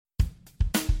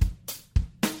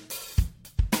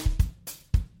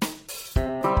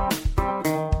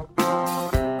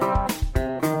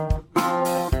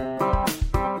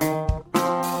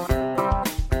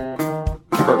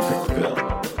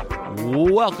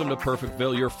Welcome to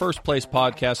Perfectville, your first place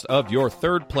podcast of your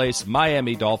third place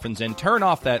Miami Dolphins. And turn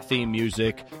off that theme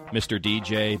music, Mr.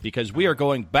 DJ, because we are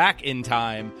going back in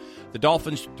time. The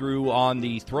Dolphins threw on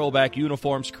the throwback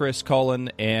uniforms, Chris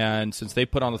Cullen, and since they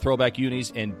put on the throwback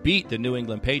unis and beat the New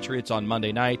England Patriots on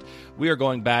Monday night, we are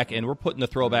going back and we're putting the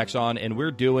throwbacks on, and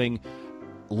we're doing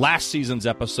last season's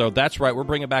episode. That's right, we're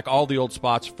bringing back all the old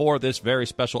spots for this very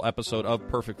special episode of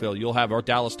Perfectville. You'll have our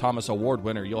Dallas Thomas Award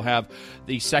winner. You'll have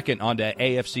the second on the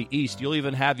AFC East. You'll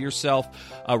even have yourself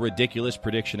a ridiculous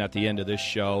prediction at the end of this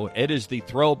show. It is the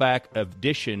throwback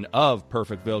edition of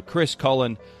Perfectville. Chris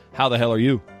Cullen, how the hell are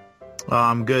you?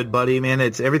 I'm good, buddy. Man,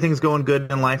 everything's going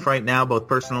good in life right now, both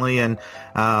personally and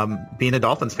being a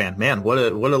Dolphins fan. Man, what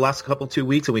a last couple 2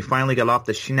 weeks, and we finally got off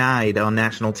the schneid on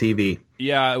national TV.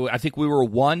 Yeah, I think we were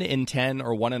 1-10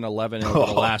 or 1-11 over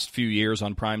the last few years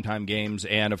on primetime games.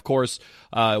 And, of course,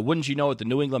 wouldn't you know it, the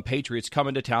New England Patriots come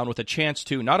into town with a chance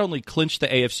to not only clinch the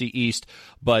AFC East,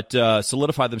 but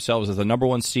solidify themselves as the number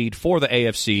one seed for the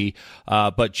AFC.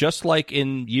 But just like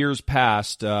in years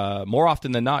past, more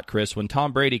often than not, Chris, when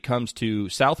Tom Brady comes to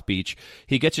South Beach,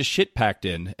 he gets his shit packed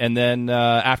in. And then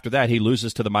after that, he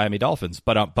loses to the Miami Dolphins.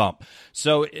 Bump.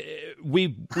 So we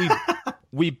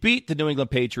beat the New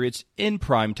England Patriots in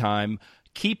prime time,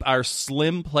 keep our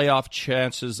slim playoff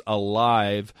chances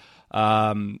alive.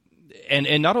 And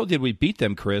not only did we beat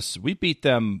them, Chris, we beat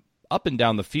them up and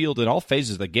down the field in all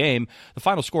phases of the game. The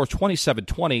final score,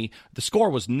 27-20. The score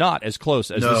was not as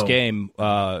close as this game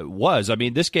was. I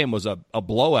mean, this game was a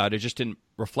blowout. It just didn't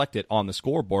reflect it on the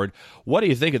scoreboard. What do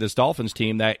you think of this Dolphins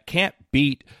team that can't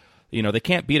beat, they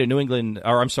can't beat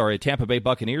a Tampa Bay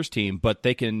Buccaneers team, but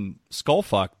they can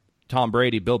skullfuck Tom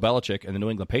Brady, Bill Belichick, and the New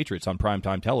England Patriots on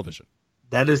primetime television?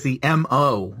 That is the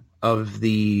MO of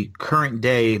the current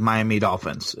day Miami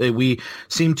Dolphins. We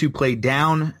seem to play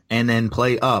down and then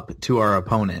play up to our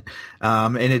opponent.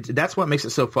 And that's what makes it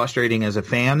so frustrating as a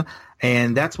fan.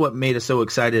 And that's what made us so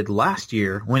excited last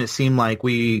year when it seemed like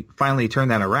we finally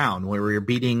turned that around, where we were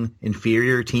beating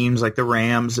inferior teams like the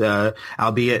Rams,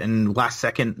 albeit in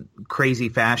last-second crazy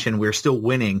fashion. We're still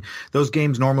winning. Those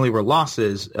games normally were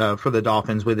losses for the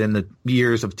Dolphins within the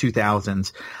years of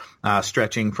 2000s.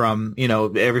 Stretching from,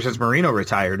 ever since Marino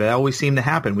retired. It always seemed to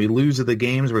happen. We lose the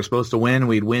games we're supposed to win.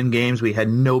 We'd win games we had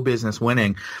no business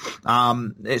winning.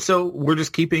 So we're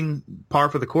just keeping par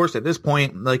for the course at this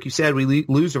point. Like you said, we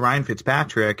lose to Ryan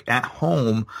Fitzpatrick at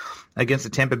home against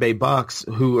the Tampa Bay Bucks,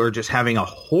 who are just having a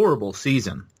horrible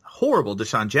season. Horrible.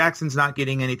 Deshaun Jackson's not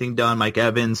getting anything done. Mike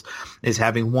Evans is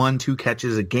having 1-2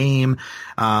 catches a game.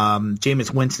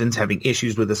 Jameis Winston's having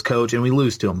issues with his coach, and we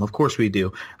lose to him. Of course we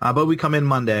do. But we come in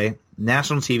Monday,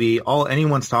 national TV. All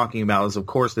anyone's talking about is, of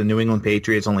course, the New England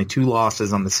Patriots. Only 2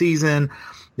 losses on the season.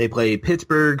 They play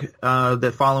Pittsburgh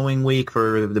the following week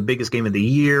for the biggest game of the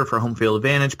year, for home field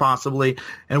advantage possibly.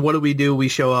 And what do? We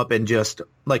show up and just,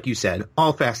 like you said,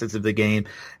 all facets of the game.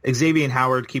 Xavier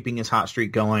Howard keeping his hot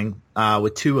streak going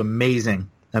with 2 amazing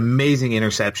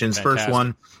interceptions. Fantastic. First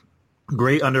one,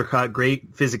 great undercut,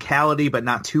 great physicality, but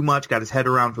not too much. Got his head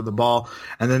around for the ball.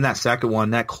 And then that second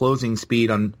one, that closing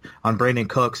speed on Brandon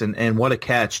Cooks, and what a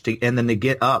catch. And then to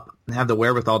get up and have the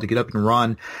wherewithal to get up and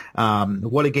run.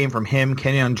 What a game from him.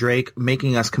 Kenyon Drake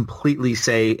making us completely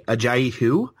say Ajayi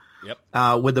who?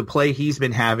 Yep. With the play he's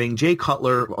been having. Jay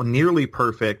Cutler, nearly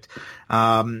perfect.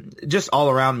 Just all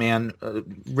around, man,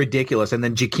 ridiculous. And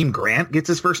then Jakeem Grant gets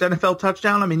his first NFL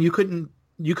touchdown. I mean, you couldn't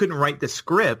write the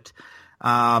script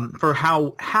for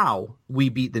how we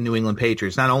beat the New England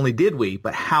Patriots. Not only did we,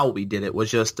 but how we did it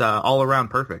was just all around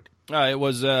perfect. It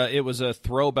was a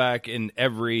throwback in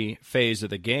every phase of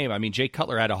the game. I mean, Jay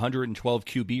Cutler had 112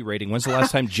 QB rating. When's the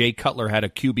last time Jay Cutler had a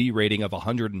QB rating of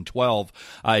 112?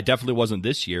 It definitely wasn't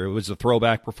this year. It was a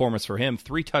throwback performance for him.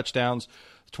 3 touchdowns.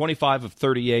 25 of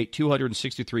 38,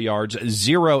 263 yards,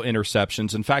 0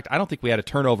 interceptions. In fact, I don't think we had a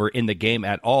turnover in the game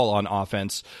at all on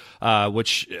offense,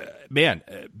 which,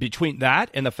 between that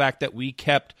and the fact that we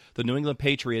kept the New England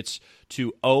Patriots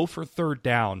to 0 for third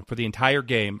down for the entire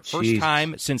game, first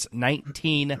time since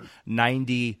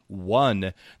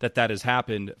 1991 that has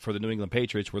happened for the New England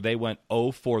Patriots, where they went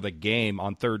 0 for the game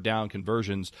on third down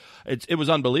conversions. It was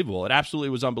unbelievable. It absolutely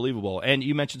was unbelievable. And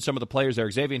you mentioned some of the players there.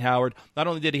 Xavier Howard, not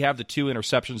only did he have the 2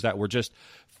 interceptions that were just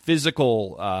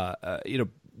physical,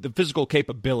 the physical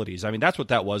capabilities. I mean, that's what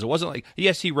that was. It wasn't like,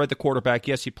 yes, he read the quarterback.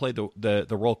 Yes, he played the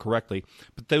role correctly.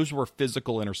 But those were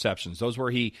physical interceptions. Those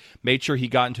where he made sure he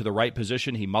got into the right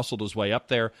position. He muscled his way up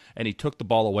there, and he took the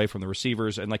ball away from the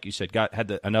receivers. And like you said,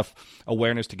 had enough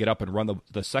awareness to get up and run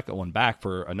the second one back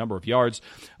for a number of yards.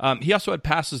 He also had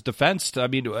passes defensed. I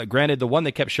mean, granted, the one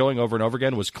they kept showing over and over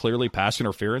again was clearly pass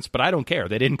interference, but I don't care.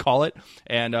 They didn't call it,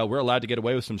 and we're allowed to get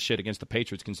away with some shit against the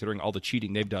Patriots considering all the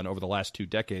cheating they've done over the last 2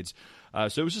 decades.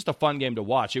 So it was just a fun game to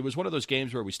watch. It was one of those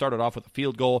games where we started off with a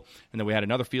field goal, and then we had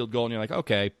another field goal, and you're like,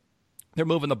 okay, they're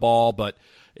moving the ball, but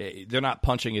they're not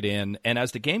punching it in. And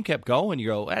as the game kept going, you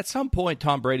go, at some point,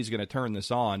 Tom Brady's going to turn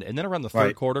this on. And then around the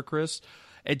third quarter, Chris,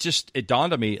 it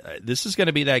dawned on me, this is going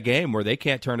to be that game where they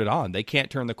can't turn it on. They can't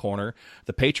turn the corner.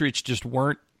 The Patriots just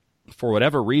weren't, for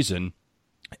whatever reason,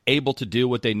 able to do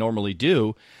what they normally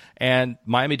do, and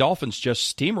Miami Dolphins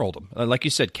just steamrolled them. Like you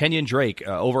said, Kenyon Drake,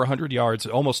 over 100 yards,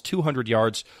 almost 200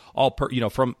 yards, all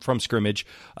from scrimmage.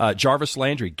 Jarvis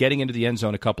Landry getting into the end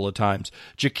zone a couple of times.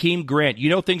 Jakeem Grant,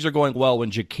 things are going well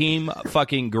when Jakeem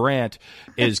fucking Grant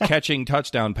is catching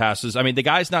touchdown passes. I mean, the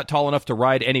guy's not tall enough to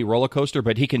ride any roller coaster,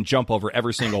 but he can jump over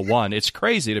every single one. It's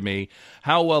crazy to me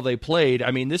how well they played.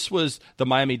 I mean, this was the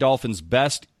Miami Dolphins'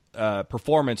 best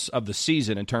performance of the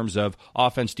season in terms of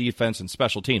offense, defense, and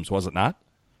special teams, was it not?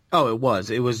 Oh, it was.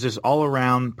 It was just all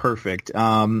around perfect.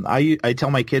 I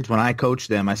tell my kids when I coach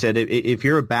them, I said, if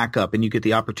you're a backup and you get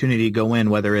the opportunity to go in,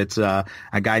 whether it's a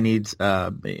guy needs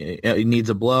a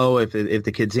blow, if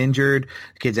the kid's injured,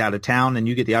 the kid's out of town, and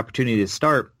you get the opportunity to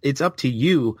start, it's up to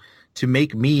you to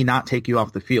make me not take you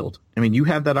off the field. I mean, you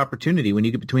have that opportunity when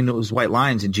you get between those white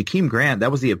lines. And Jakeem Grant,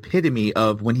 that was the epitome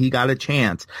of when he got a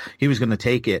chance, he was going to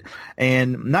take it.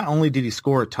 And not only did he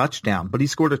score a touchdown, but he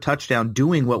scored a touchdown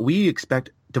doing what we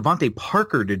expect Devontae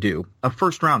Parker to do, a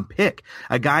first-round pick,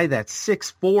 a guy that's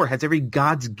 6'4", has every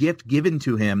God's gift given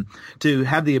to him to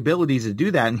have the abilities to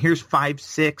do that. And here's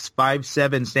 5'6",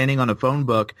 5'7", standing on a phone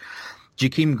book.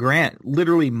 Jakeem Grant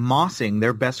literally mossing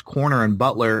their best corner in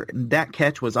Butler. That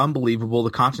catch was unbelievable.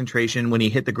 The concentration when he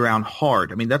hit the ground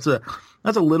hard. I mean, that's a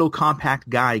little compact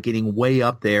guy getting way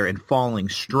up there and falling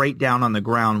straight down on the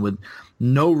ground with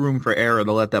no room for error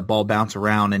to let that ball bounce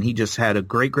around. And he just had a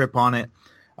great grip on it,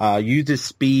 used his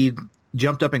speed,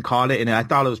 jumped up and caught it. And I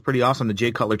thought it was pretty awesome that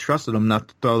Jay Cutler trusted him not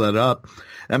to throw that up.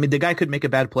 I mean, the guy could make a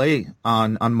bad play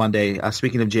on Monday.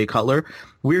 Speaking of Jay Cutler,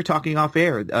 we were talking off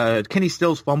air. Kenny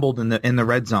Stills fumbled in the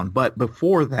red zone, but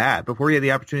before he had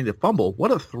the opportunity to fumble,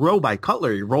 what a throw by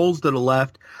Cutler! He rolls to the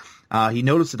left. He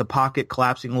notices the pocket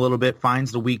collapsing a little bit,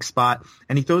 finds the weak spot,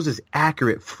 and he throws this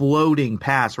accurate floating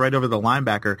pass right over the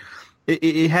linebacker.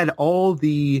 It had all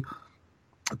the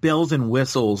bells and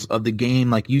whistles of the game.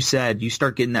 Like you said, you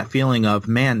start getting that feeling of,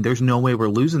 man, there's no way we're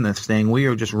losing this thing. We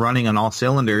are just running on all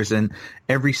cylinders, and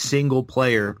every single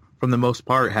player from the most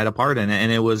part had a part in it,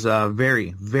 and it was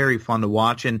very, very fun to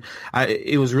watch. And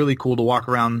it was really cool to walk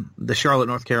around the Charlotte,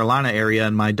 North Carolina area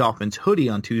in my Dolphins hoodie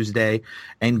on Tuesday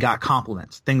and got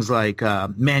compliments. Things like,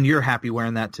 man, you're happy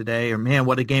wearing that today, or man,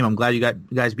 what a game. I'm glad you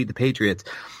guys beat the Patriots.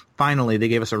 Finally, they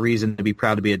gave us a reason to be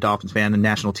proud to be a Dolphins fan and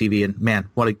national TV. And man,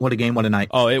 what a game, what a night.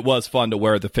 Oh, it was fun to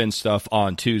wear the Fin stuff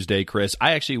on Tuesday, Chris.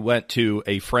 I actually went to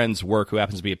a friend's work who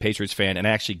happens to be a Patriots fan, and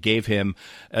I actually gave him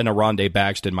an Aronde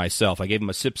Baxton myself. I gave him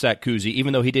a Sipsack koozie,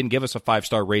 even though he didn't give us a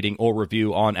 5-star rating or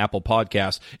review on Apple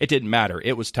Podcasts. It didn't matter.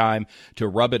 It was time to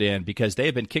rub it in because they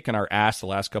have been kicking our ass the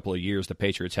last couple of years, the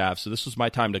Patriots have. So this was my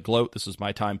time to gloat. This was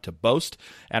my time to boast.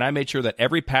 And I made sure that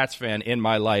every Pats fan in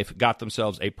my life got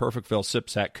themselves a Perfectville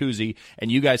Sipsack koozie, and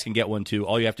you guys can get one too.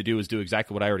 All you have to do is do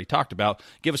exactly what I already talked about.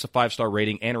 Give us a 5-star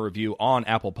rating and a review on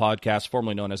Apple Podcasts,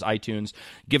 formerly known as iTunes.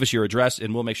 Give us your address,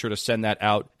 and we'll make sure to send that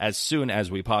out as soon as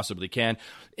we possibly can.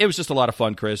 It was just a lot of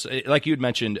fun, Chris. Like you had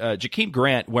mentioned, Jakeem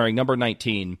Grant wearing number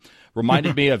 19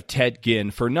 reminded me of Ted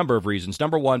Ginn for a number of reasons.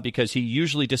 Number one, because he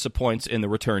usually disappoints in the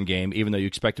return game, even though you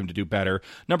expect him to do better.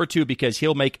 Number two, because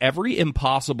he'll make every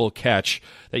impossible catch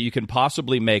that you can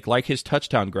possibly make, like his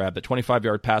touchdown grab, the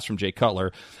 25-yard pass from Jay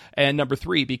Cutler. And number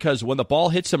three, because when the ball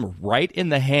hits him right in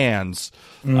the hands,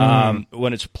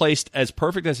 when it's placed as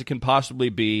perfect as it can possibly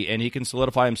be, and he can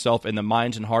solidify himself in the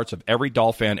minds and hearts of every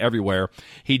Dolphin fan everywhere,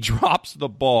 he drops the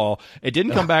ball. It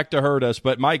didn't come back to hurt us,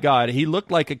 but my God, he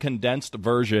looked like a condensed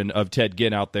version of Ted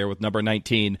Ginn out there with number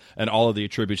 19 and all of the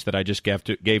attributes that I just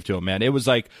gave to him, man. It was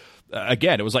like,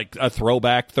 again, it was like a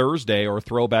throwback Thursday or a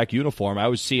throwback uniform. I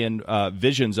was seeing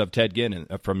visions of Ted Ginn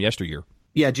from yesteryear.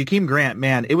 Yeah, Jakeem Grant,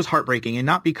 man, it was heartbreaking, and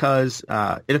not because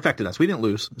it affected us. We didn't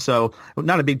lose, so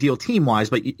not a big deal team-wise,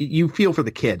 but you feel for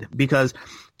the kid because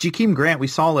Jakeem Grant, we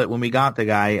saw it when we got the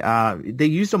guy. They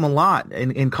used him a lot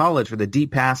in college for the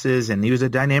deep passes, and he was a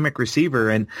dynamic receiver,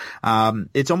 and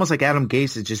it's almost like Adam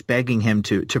Gase is just begging him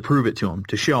to prove it to him,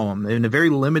 to show him. In the very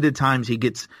limited times he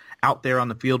gets out there on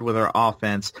the field with our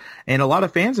offense. And a lot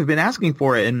of fans have been asking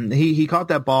for it. And he caught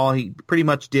that ball. He pretty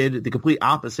much did the complete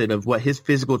opposite of what his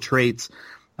physical traits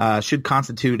should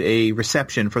constitute a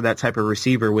reception for that type of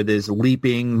receiver, with his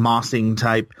leaping, mossing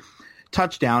type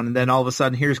touchdown. And then all of a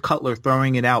sudden, here's Cutler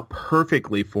throwing it out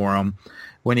perfectly for him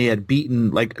when he had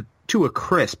beaten, like, to a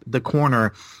crisp, the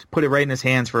corner, put it right in his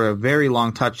hands for a very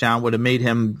long touchdown, would have made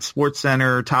him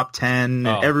SportsCenter, top 10.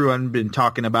 Oh. Everyone been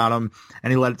talking about him,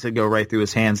 and he let it to go right through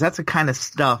his hands. That's the kind of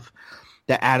stuff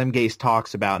that Adam Gase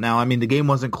talks about. Now, I mean, the game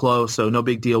wasn't close, so no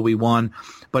big deal. We won.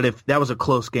 But if that was a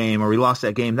close game or we lost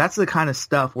that game, that's the kind of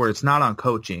stuff where it's not on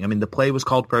coaching. I mean, the play was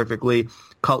called perfectly.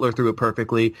 Cutler threw it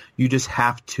perfectly. You just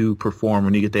have to perform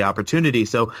when you get the opportunity.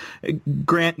 So,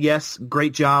 Grant, yes,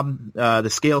 great job. The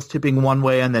scale's tipping one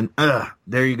way, and then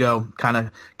there you go. Kind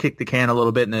of kick the can a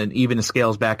little bit, and then even the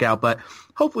scales back out. But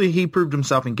hopefully he proved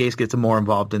himself, and Gase gets more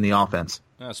involved in the offense.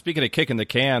 Speaking of kicking the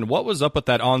can, what was up with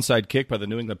that onside kick by the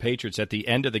New England Patriots at the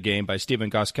end of the game by Stephen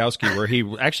Gostkowski, where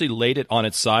he actually laid it on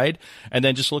its side and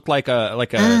then just looked like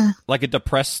a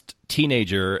depressed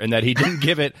teenager, and that he didn't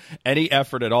give it any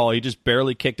effort at all. He just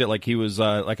barely kicked it like he was,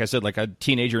 like I said, like a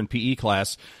teenager in PE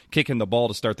class kicking the ball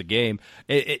to start the game.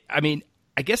 I mean,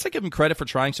 I guess I give him credit for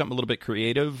trying something a little bit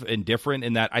creative and different,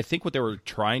 in that I think what they were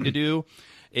trying to do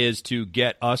is to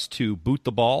get us to boot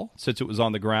the ball since it was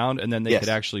on the ground, and then they could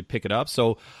actually pick it up.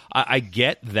 So I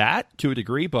get that to a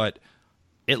degree, but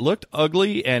it looked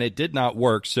ugly and it did not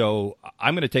work. So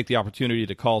I'm going to take the opportunity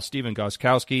to call Stephen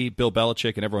Gostkowski, Bill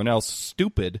Belichick, and everyone else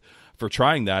stupid for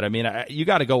trying that. I mean, you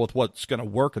got to go with what's going to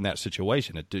work in that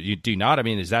situation. Do you not? I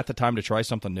mean, is that the time to try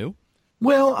something new?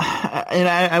 Well, and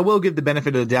I will give the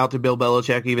benefit of the doubt to Bill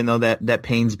Belichick, even though that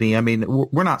pains me. I mean,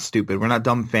 we're not stupid. We're not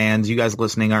dumb fans. You guys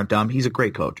listening aren't dumb. He's a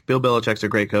great coach. Bill Belichick's a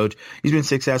great coach. He's been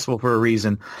successful for a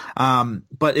reason.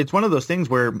 But it's one of those things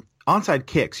where onside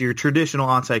kicks, your traditional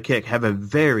onside kick, have a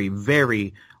very,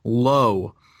 very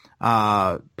low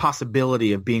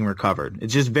possibility of being recovered.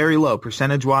 It's just very low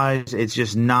percentage-wise. It's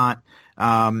just not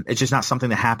something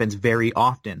that happens very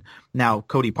often. Now,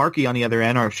 Cody Parkey on the other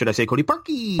end, or should I say Cody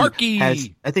Parkey, has,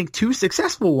 I think, 2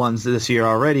 successful ones this year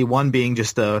already, one being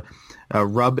just a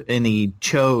rub in the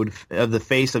chode of the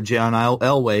face of John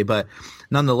Elway, but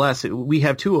nonetheless, we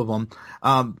have 2 of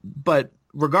them. But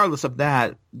regardless of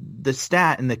that, the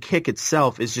stat and the kick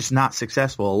itself is just not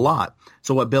successful a lot.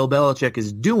 So what Bill Belichick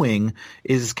is doing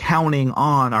is counting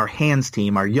on our hands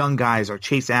team, our young guys, our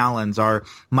Chase Allens, our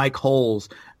Mike Holes,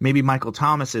 maybe Michael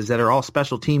Thomases, that are all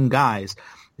special team guys,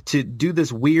 to do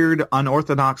this weird,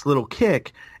 unorthodox little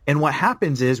kick. And what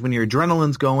happens is when your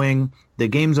adrenaline's going, the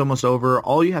game's almost over,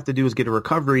 all you have to do is get a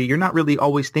recovery. You're not really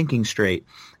always thinking straight.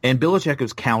 And Belichick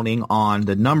was counting on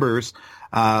the numbers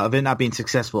of it not being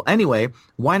successful anyway.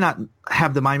 Why not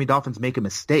have the Miami Dolphins make a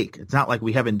mistake? It's not like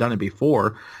we haven't done it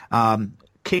before.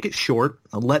 Kick it short,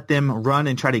 let them run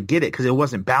and try to get it, because it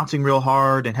wasn't bouncing real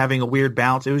hard and having a weird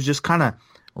bounce. It was just kind of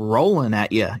rolling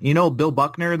at you. You know, Bill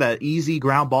Buckner, that easy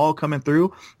ground ball coming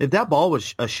through, if that ball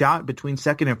was a shot between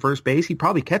second and first base, he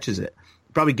probably catches it.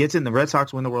 Probably gets it, and the Red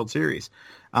Sox win the World Series.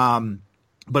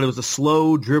 But it was a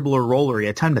slow dribbler roller. He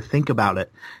had time to think about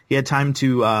it. He had time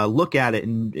to look at it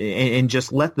and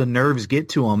just let the nerves get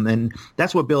to him. And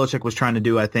that's what Belichick was trying to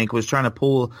do, I think, was trying to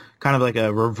pull kind of like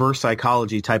a reverse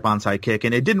psychology type onside kick.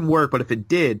 And it didn't work, but if it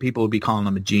did, people would be calling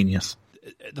him a genius.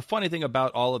 The funny thing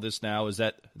about all of this now is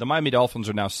that the Miami Dolphins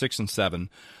are now 6-7.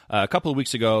 A couple of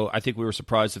weeks ago, I think we were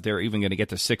surprised that they were even going to get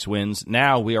to 6 wins.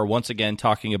 Now we are once again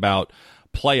talking about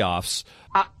playoffs.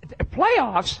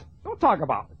 Playoffs? Don't talk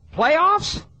about it.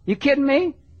 Playoffs? You kidding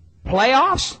me?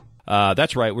 Playoffs?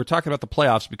 That's right. We're talking about the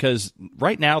playoffs because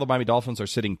right now the Miami Dolphins are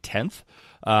sitting 10th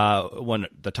when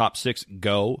the top 6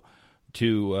 go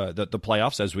to the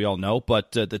playoffs, as we all know.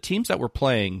 But the teams that we're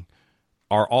playing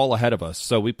are all ahead of us.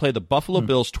 So we play the Buffalo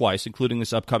Bills twice, including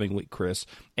this upcoming week, Chris,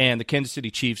 and the Kansas City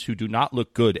Chiefs, who do not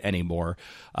look good anymore.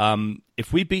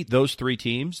 If we beat those 3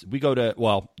 teams, we go to,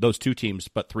 well, those 2 teams,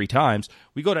 but 3 times,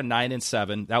 we go to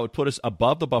 9-7. That would put us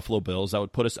above the Buffalo Bills. That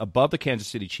would put us above the Kansas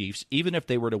City Chiefs, even if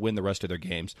they were to win the rest of their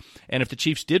games. And if the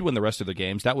Chiefs did win the rest of their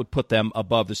games, that would put them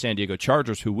above the San Diego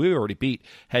Chargers, who we already beat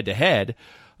head-to-head.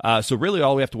 So really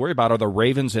all we have to worry about are the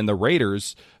Ravens and the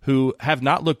Raiders, who have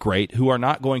not looked great, who are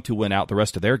not going to win out the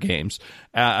rest of their games,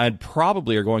 and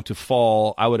probably are going to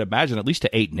fall, I would imagine, at least to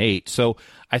 8-8. So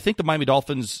I think the Miami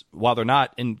Dolphins, while they're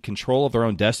not in control of their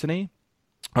own destiny,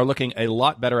 are looking a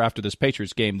lot better after this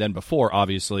Patriots game than before,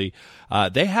 obviously.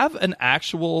 They have an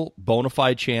actual bona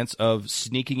fide chance of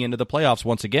sneaking into the playoffs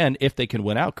once again if they can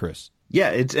win out, Chris.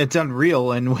 Yeah, it's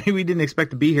unreal, and we didn't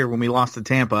expect to be here when we lost to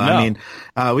Tampa. No. I mean,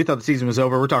 we thought the season was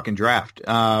over. We're talking draft.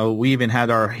 We even had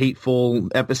our hateful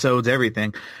episodes,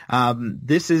 everything.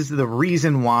 This is the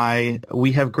reason why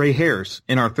we have gray hairs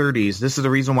in our 30s. This is the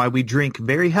reason why we drink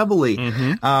very heavily,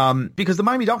 because the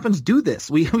Miami Dolphins do this.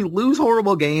 We lose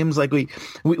horrible games. Like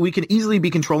we can easily be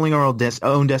controlling our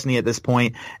own destiny at this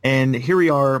point. And here we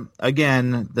are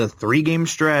again. The 3-game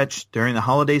stretch during the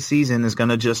holiday season is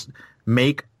going to just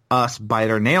make us bite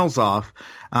our nails off,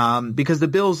 because the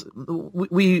Bills,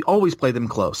 we always play them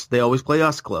close. They always play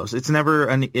us close. It's never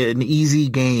an easy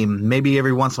game. Maybe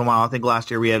every once in a while. I think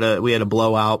last year we had a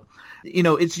blowout. You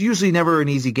know, it's usually never an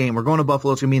easy game. We're going to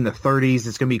Buffalo. It's going to be in the 30s.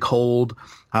 It's going to be cold.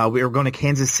 We're going to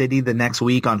Kansas City the next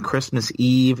week on Christmas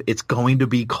Eve. It's going to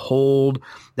be cold.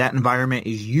 That environment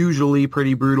is usually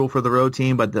pretty brutal for the road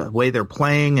team, but the way they're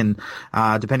playing and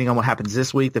depending on what happens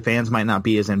this week, the fans might not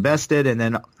be as invested. And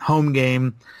then home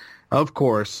game, of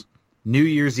course, New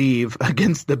Year's Eve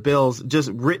against the Bills, just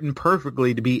written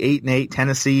perfectly to be 8-8.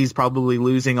 Tennessee's probably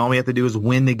losing. All we have to do is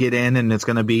win to get in, and it's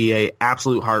going to be a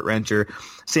absolute heart wrencher.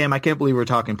 Sam, I can't believe we're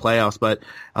talking playoffs, but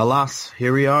alas,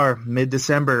 here we are,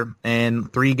 mid-December,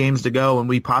 and 3 games to go, and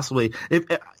we possibly,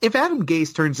 if Adam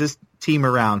Gase turns this team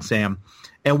around, Sam,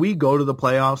 and we go to the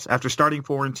playoffs after starting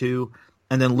 4-2,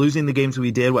 and then losing the games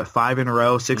we did, 5 in a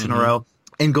row, 6 in a row,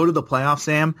 and go to the playoffs,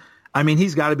 Sam, I mean,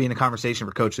 he's got to be in a conversation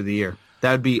for Coach of the Year.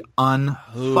 That would be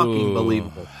unfucking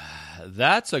believable.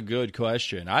 That's a good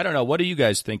question. I don't know. What do you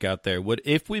guys think out there?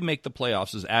 If we make the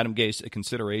playoffs, is Adam Gase a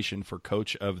consideration for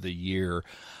Coach of the Year?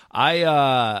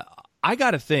 I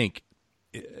got to think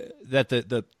that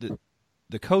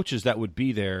the coaches that would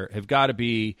be there have got to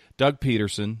be Doug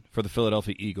Peterson for the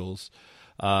Philadelphia Eagles.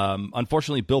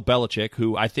 Unfortunately, Bill Belichick,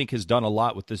 who I think has done a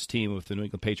lot with this team, with the New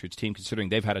England Patriots team, considering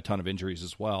they've had a ton of injuries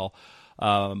as well.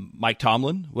 Mike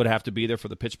Tomlin would have to be there for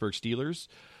the Pittsburgh Steelers.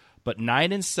 But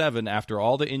 9-7 after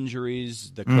all the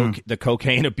injuries, the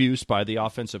cocaine abuse by the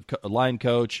offensive line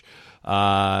coach,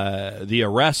 the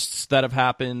arrests that have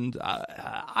happened,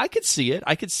 I could see it.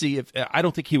 I could see if I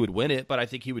don't think he would win it, but I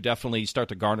think he would definitely start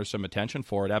to garner some attention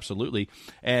for it. Absolutely,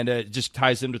 and it just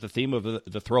ties into the theme of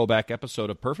the throwback episode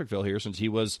of Perfectville here, since he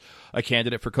was a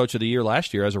candidate for Coach of the Year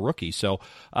last year as a rookie. So,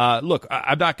 look,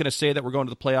 I'm not going to say that we're going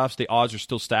to the playoffs. The odds are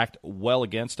still stacked well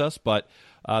against us, but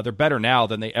they're better now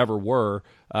than they ever were,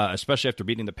 especially after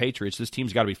beating the Patriots. This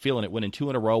team's got to be feeling it, winning 2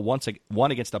 in a row,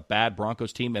 one against a bad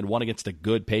Broncos team and one against a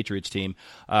good Patriots team.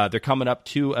 They're coming up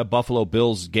to a Buffalo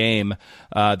Bills game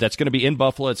that's going to be in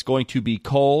Buffalo. It's going to be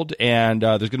cold, and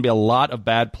there's going to be a lot of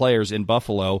bad players in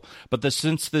Buffalo. But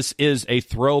since this is a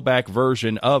throwback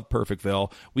version of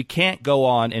Perfectville, we can't go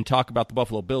on and talk about the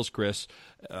Buffalo Bills, Chris,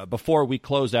 before we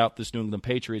close out this New England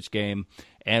Patriots game.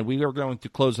 And we are going to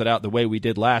close it out the way we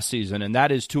did last season, and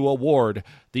that is to award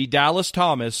the Dallas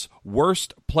Thomas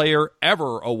Worst Player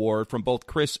Ever award from both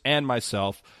Chris and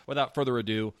myself. Without further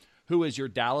ado, who is your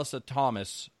Dallas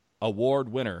Thomas award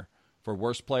winner for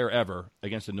Worst Player Ever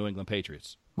against the New England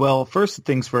Patriots? Well, first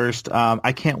things first,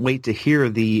 I can't wait to hear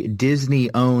the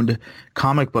Disney-owned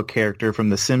comic book character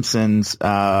from The Simpsons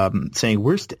saying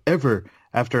worst ever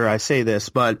after I say this,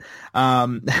 but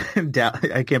I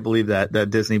can't believe that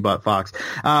Disney bought Fox.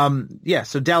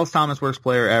 So Dallas Thomas, worst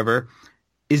player ever,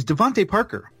 is Devontae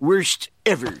Parker. Worst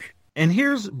ever. And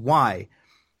here's why.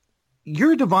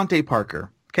 You're Devontae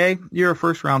Parker, okay? You're a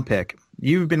first-round pick.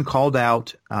 You've been called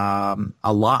out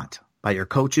a lot by your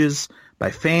coaches,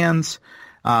 by fans,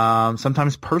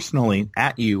 sometimes personally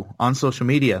at you on social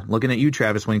media. Looking at you,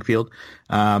 Travis Wingfield,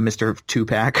 Mr.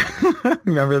 Two-Pack.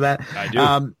 Remember that? I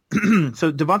do.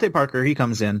 So Devontae Parker, he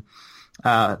comes in.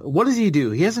 What does he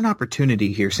do? He has an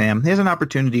opportunity here, Sam. He has an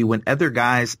opportunity when other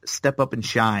guys step up and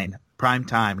shine. Prime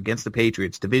time against the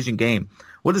Patriots, division game.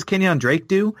 What does Kenyon Drake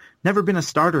do? Never been a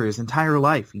starter his entire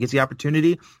life. He gets the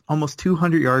opportunity almost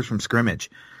 200 yards from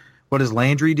scrimmage. What does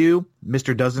Landry do?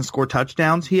 Mr. doesn't score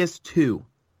touchdowns. He has 2,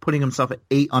 putting himself at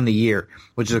 8 on the year,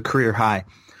 which is a career high.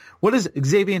 What does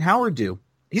Xavier Howard do?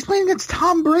 He's playing against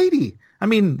Tom Brady. I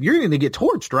mean, you're going to get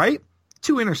torched, right?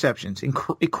 2 interceptions,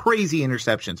 crazy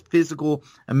interceptions, physical,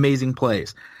 amazing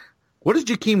plays. What does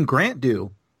Jakeem Grant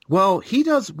do? Well, he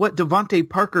does what Devontae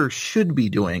Parker should be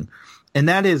doing, and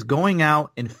that is going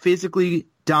out and physically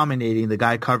dominating the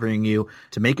guy covering you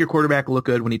to make your quarterback look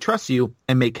good when he trusts you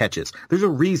and make catches. There's a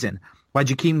reason why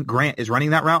Jakeem Grant is running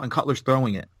that route and Cutler's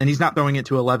throwing it, and he's not throwing it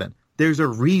to 11. There's a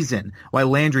reason why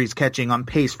Landry's catching on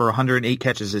pace for 108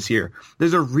 catches this year.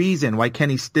 There's a reason why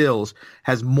Kenny Stills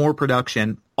has more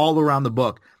production all around the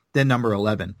book than number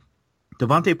 11.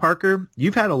 Devontae Parker,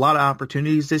 you've had a lot of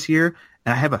opportunities this year,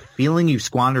 and I have a feeling you've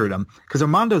squandered them because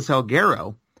Armando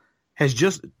Salguero has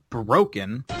just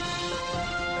broken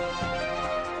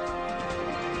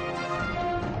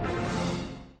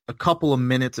a couple of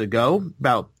minutes ago,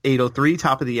 about 8:03,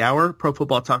 top of the hour. Pro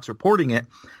Football Talk's reporting it,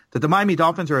 that the Miami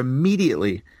Dolphins are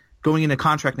immediately going into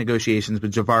contract negotiations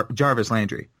with Jarvis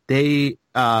Landry. They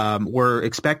were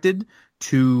expected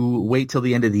to wait till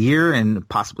the end of the year and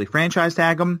possibly franchise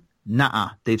tag him. Nuh-uh.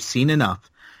 They've seen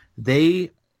enough.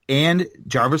 They and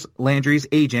Jarvis Landry's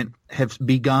agent have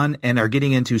begun and are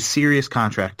getting into serious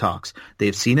contract talks.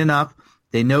 They've seen enough.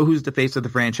 They know who's the face of the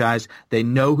franchise. They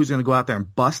know who's going to go out there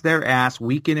and bust their ass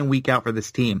week in and week out for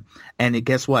this team. And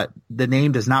guess what? The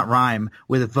name does not rhyme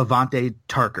with Devontae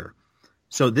Parker.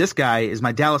 So this guy is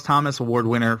my Dallas Thomas Award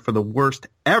winner for the worst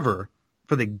ever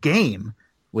for the game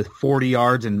with 40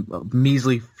 yards and a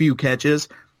measly few catches.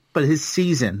 But his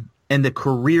season and the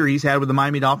career he's had with the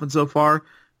Miami Dolphins so far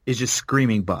is just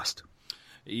screaming bust.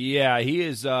 Yeah,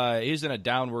 he's in a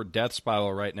downward death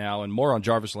spiral right now, and more on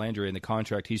Jarvis Landry and the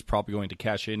contract he's probably going to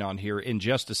cash in on here in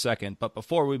just a second. But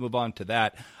before we move on to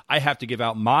that, I have to give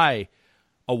out my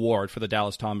award for the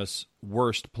Dallas Thomas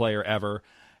worst player ever.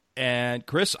 And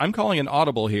Chris, I'm calling an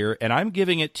audible here, and I'm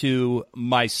giving it to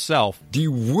myself. The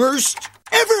worst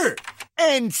ever!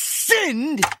 And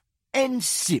send and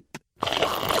sip.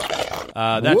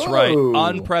 That's right.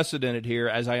 Unprecedented here,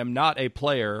 as I am not a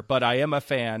player, but I am a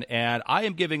fan, and I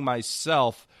am giving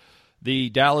myself the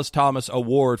Dallas Thomas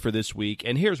Award for this week.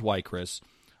 And here's why, Chris.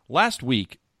 Last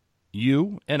week,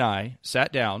 you and I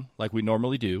sat down, like we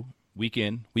normally do, week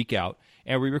in, week out,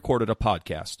 and we recorded a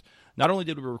podcast. Not only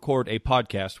did we record a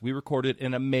podcast, we recorded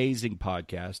an amazing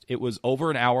podcast. It was over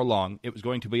an hour long. It was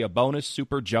going to be a bonus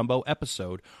super jumbo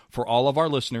episode for all of our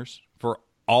listeners, for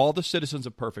all the citizens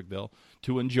of Perfectville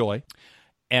to enjoy.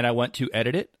 And I went to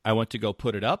edit it. I went to go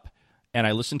put it up. And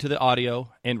I listened to the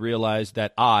audio and realized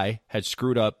that I had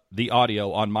screwed up the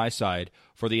audio on my side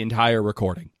for the entire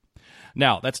recording.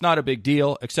 Now, that's not a big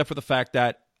deal, except for the fact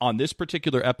that on this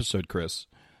particular episode, Chris,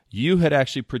 you had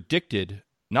actually predicted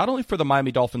not only for the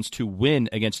Miami Dolphins to win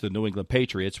against the New England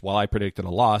Patriots, while I predicted a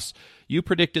loss, you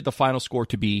predicted the final score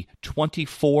to be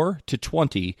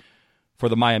 24-20 for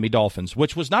the Miami Dolphins,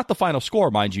 which was not the final score,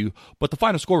 mind you, but the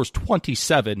final score was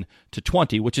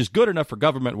 27-20, which is good enough for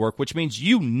government work, which means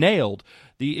you nailed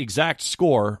the exact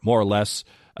score, more or less,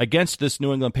 against this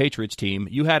New England Patriots team.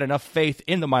 You had enough faith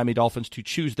in the Miami Dolphins to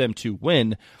choose them to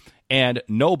win, and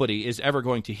nobody is ever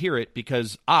going to hear it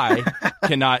because I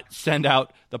cannot send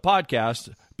out the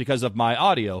podcast because of my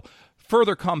audio.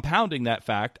 Further compounding that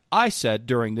fact, I said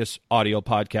during this audio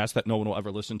podcast that no one will ever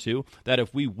listen to, that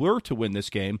if we were to win this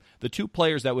game, the two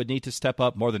players that would need to step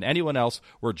up more than anyone else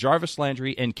were Jarvis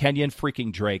Landry and Kenyon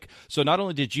freaking Drake. So not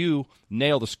only did you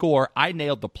nail the score, I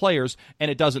nailed the players,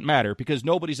 and it doesn't matter because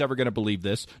nobody's ever going to believe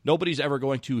this. Nobody's ever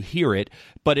going to hear it,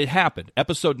 but it happened.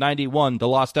 Episode 91, the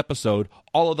lost episode,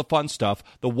 all of the fun stuff,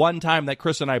 the one time that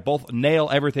Chris and I both nail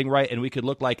everything right and we could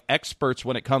look like experts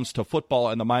when it comes to football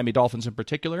and the Miami Dolphins in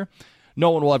particular.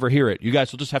 No one will ever hear it. You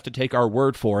guys will just have to take our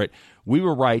word for it. We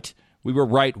were right. We were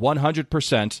right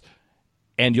 100%,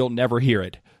 and you'll never hear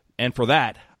it. And for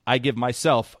that, I give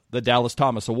myself the Dallas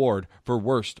Thomas Award for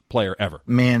worst player ever.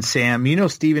 Man, Sam, you know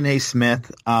Stephen A. Smith,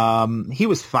 he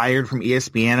was fired from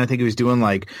ESPN. I think he was doing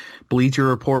like Bleacher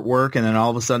Report work, and then all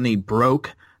of a sudden he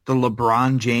broke the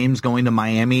LeBron James going to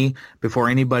Miami before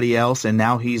anybody else, and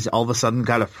now he's all of a sudden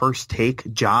got a first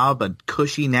take job, a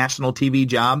cushy national TV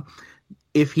job.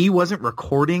 If he wasn't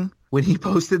recording when he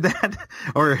posted that,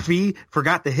 or if he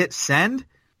forgot to hit send,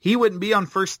 he wouldn't be on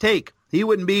First Take. He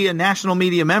wouldn't be a national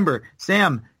media member.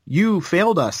 Sam, you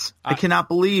failed us. I cannot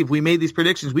believe we made these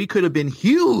predictions. We could have been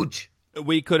huge.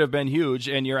 We could have been huge,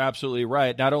 and you're absolutely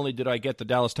right. Not only did I get the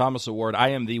Dallas Thomas Award, I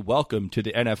am the welcome to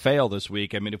the NFL this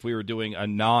week. I mean, if we were doing a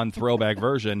non-throwback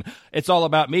version, it's all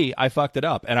about me. I fucked it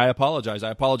up, and I apologize. I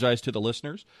apologize to the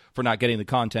listeners for not getting the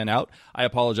content out. I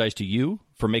apologize to you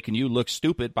for making you look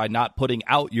stupid by not putting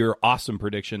out your awesome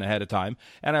prediction ahead of time.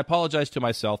 And I apologize to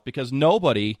myself because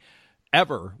nobody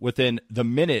ever within a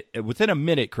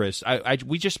minute, Chris.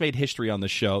 We just made history on the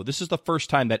show. This is the first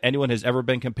time that anyone has ever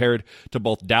been compared to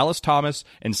both Dallas Thomas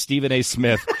and Stephen A.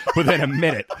 Smith within a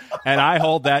minute, and I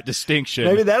hold that distinction.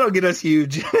 Maybe that'll get us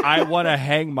huge. I want to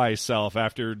hang myself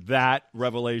after that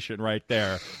revelation right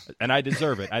there, and I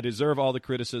deserve it. I deserve all the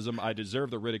criticism. I deserve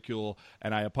the ridicule,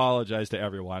 and I apologize to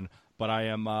everyone. But I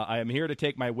am here to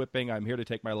take my whipping. I'm here to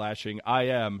take my lashing. I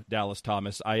am Dallas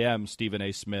Thomas. I am Stephen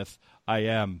A. Smith. I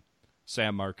am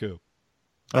Sam Marcoux.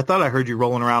 I thought I heard you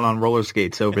rolling around on roller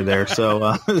skates over there,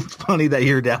 so it's funny that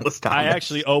you're Dallas Thomas. I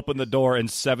actually opened the door and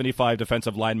 75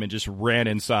 defensive linemen just ran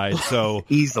inside. So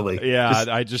easily. Yeah,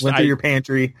 I just went through your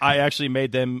pantry. I actually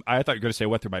made them. I thought you were going to say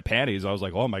went through my panties. I was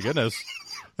like, oh my goodness,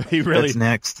 he really. That's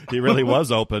next. He really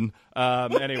was open.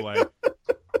 Anyway,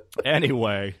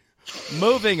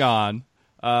 moving on.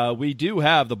 We do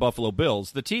have the Buffalo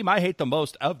Bills, the team I hate the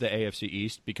most of the AFC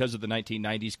East because of the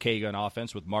 1990s K-Gun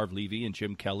offense with Marv Levy and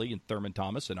Jim Kelly and Thurman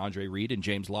Thomas and Andre Reed and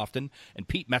James Lofton and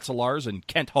Pete Metzelaars and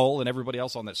Kent Hull and everybody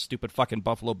else on that stupid fucking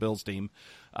Buffalo Bills team.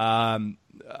 I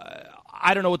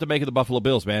don't know what to make of the Buffalo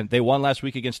Bills, man. They won last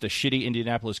week against a shitty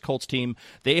Indianapolis Colts team.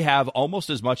 They have almost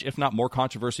as much, if not more,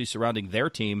 controversy surrounding their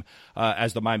team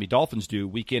as the Miami Dolphins do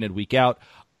week in and week out.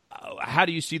 How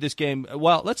do you see this game?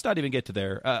 Well, let's not even get to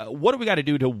there. What do we got to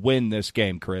do to win this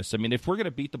game, Chris? I mean, if we're going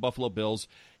to beat the Buffalo Bills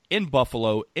in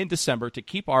Buffalo in December to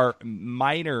keep our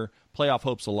minor playoff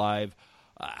hopes alive,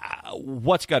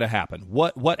 what's got to happen?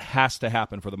 What has to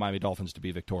happen for the Miami Dolphins to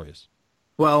be victorious?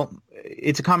 Well,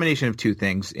 it's a combination of two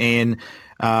things, and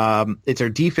it's our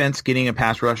defense getting a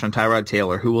pass rush on Tyrod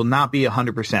Taylor, who will not be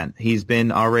 100%. He's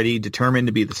been already determined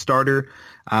to be the starter,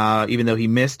 even though he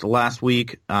missed last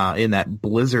week in that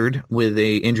blizzard with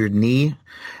a injured knee.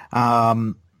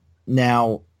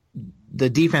 Now, the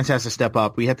defense has to step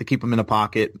up. We have to keep him in a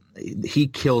pocket. He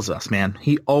kills us, man.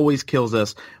 He always kills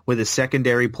us with his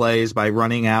secondary plays by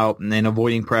running out and then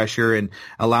avoiding pressure and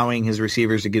allowing his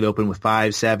receivers to get open with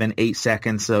 5, 7, 8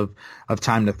 seconds of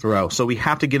time to throw. So we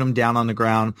have to get him down on the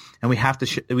ground, and we have to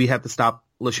stop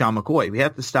LaShawn McCoy. We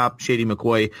have to stop Shady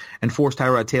McCoy and force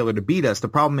Tyrod Taylor to beat us. The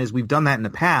problem is we've done that in the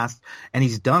past, and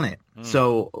he's done it.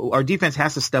 So our defense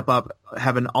has to step up,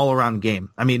 have an all-around game.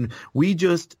 I mean, we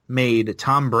just made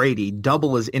Tom Brady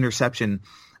double his interception,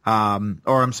 meet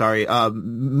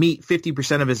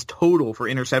 50% of his total for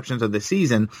interceptions of the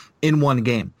season in one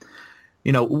game.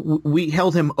 You know, we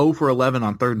held him 0 for 11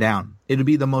 on third down. It would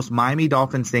be the most Miami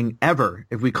Dolphins thing ever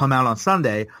if we come out on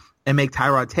Sunday and make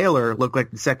Tyrod Taylor look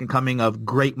like the second coming of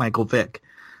great Michael Vick.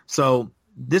 So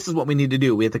this is what we need to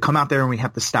do. We have to come out there and we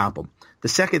have to stop him. The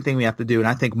second thing we have to do, and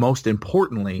I think most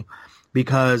importantly,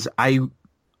 because I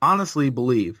honestly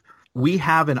believe we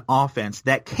have an offense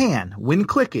that can, when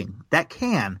clicking, that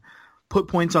can put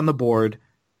points on the board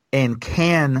and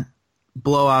can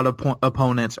blow out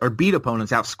opponents or beat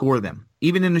opponents, outscore them,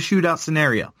 even in a shootout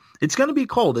scenario. It's going to be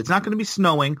cold. It's not going to be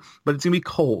snowing, but it's going to be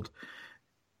cold.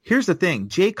 Here's the thing.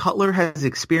 Jay Cutler has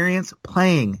experience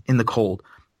playing in the cold.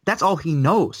 That's all he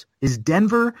knows is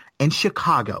Denver and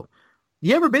Chicago.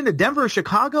 You ever been to Denver or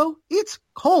Chicago? It's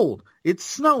cold. It's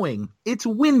snowing. It's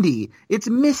windy. It's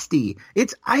misty.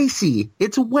 It's icy.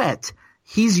 It's wet.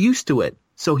 He's used to it.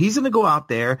 So he's going to go out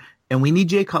there, and we need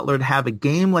Jay Cutler to have a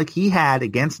game like he had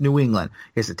against New England.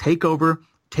 He has to take over,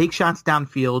 take shots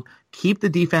downfield, keep the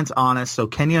defense honest so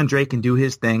Kenyon Drake can do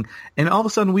his thing. And all of a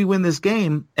sudden we win this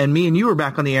game, and me and you are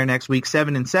back on the air next week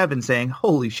 7-7 saying,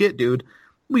 holy shit, dude,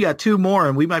 we got 2 more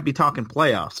and we might be talking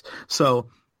playoffs. So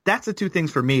that's the two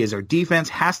things for me is our defense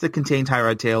has to contain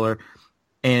Tyrod Taylor,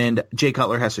 and Jay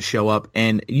Cutler has to show up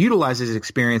and utilize his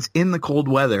experience in the cold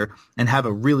weather and have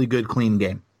a really good, clean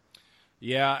game.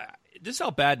 Yeah, this is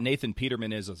how bad Nathan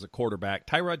Peterman is as a quarterback.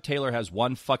 Tyrod Taylor has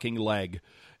one fucking leg.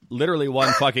 Literally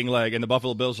one fucking leg, and the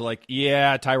Buffalo Bills are like,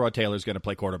 yeah, Tyrod Taylor's going to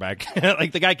play quarterback.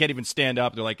 Like, the guy can't even stand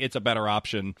up. They're like, it's a better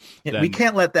option. We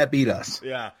can't let that beat us.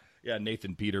 Yeah,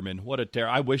 Nathan Peterman. What a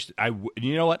terror.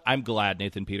 You know what? I'm glad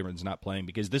Nathan Peterman's not playing,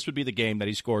 because this would be the game that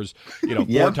he scores,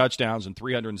 4 touchdowns and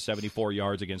 374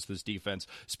 yards against this defense.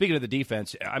 Speaking of the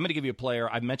defense, I'm going to give you a player.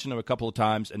 I've mentioned him a couple of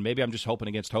times, and maybe I'm just hoping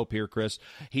against hope here, Chris.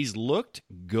 He's looked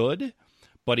good,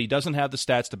 but he doesn't have the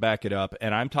stats to back it up,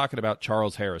 and I'm talking about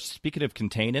Charles Harris. Speaking of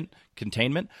containment,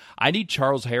 I need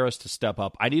Charles Harris to step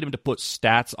up. I need him to put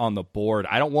stats on the board.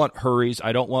 I don't want hurries.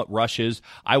 I don't want rushes.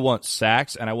 I want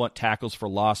sacks, and I want tackles for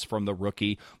loss from the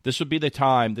rookie. This would be the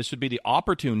time. This would be the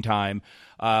opportune time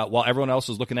while everyone else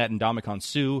is looking at Ndamukong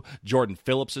Suh. Jordan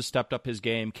Phillips has stepped up his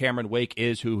game. Cameron Wake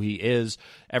is who he is.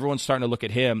 Everyone's starting to look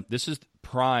at him. This is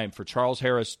prime for Charles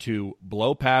Harris to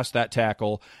blow past that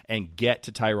tackle and get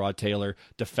to Tyrod Taylor,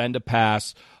 defend a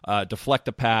pass, deflect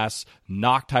a pass,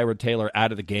 knock Tyrod Taylor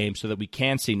out of the game so that we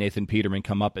can see Nathan Peterman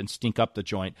come up and stink up the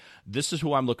joint. This is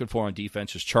who I'm looking for on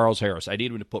defense is Charles Harris. I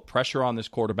need him to put pressure on this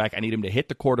quarterback. I need him to hit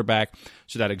the quarterback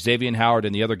so that Xavier Howard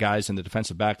and the other guys in the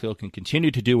defensive backfield can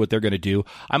continue to do what they're going to do.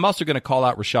 I'm also going to call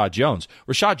out Rashad Jones.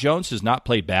 Rashad Jones has not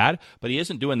played bad, but he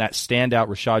isn't doing that standout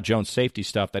Rashad Jones safety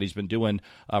stuff that he's been doing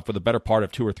for the better part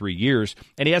of 2 or 3 years,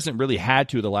 and he hasn't really had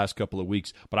to the last couple of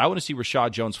weeks. But I want to see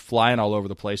Rashad Jones flying all over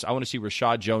the place. I want to see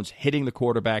Rashad Jones hitting the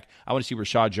quarterback. I want to see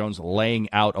Rashad Jones laying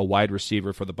out a wide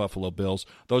receiver for the Buffalo Bills.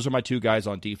 Those are my 2 guys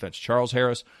on defense, Charles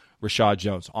Harris, Rashad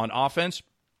Jones. On offense,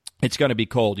 it's going to be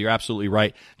cold. You're absolutely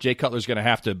right. Jay Cutler's going to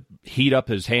have to heat up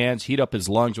his hands, heat up his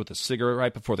lungs with a cigarette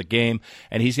right before the game,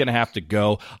 and he's going to have to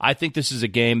go. I think this is a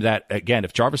game that, again,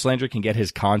 if Jarvis Landry can get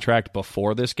his contract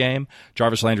before this game,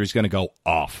 Jarvis Landry's going to go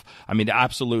off. I mean,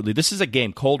 absolutely. This is a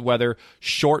game, cold weather,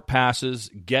 short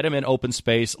passes, get him in open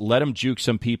space, let him juke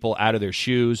some people out of their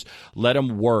shoes, let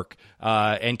him work.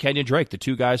 And Kenyon Drake, the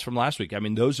 2 guys from last week. I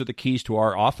mean, those are the keys to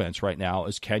our offense right now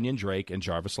is Kenyon Drake and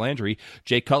Jarvis Landry.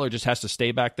 Jay Cutler just has to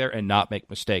stay back there and not make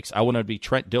mistakes. I want to be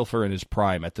Trent Dilfer in his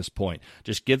prime at this point.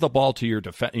 Just give the ball to your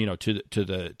to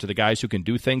the guys who can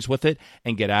do things with it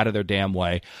and get out of their damn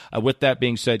way. With that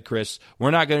being said, Chris,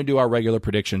 we're not going to do our regular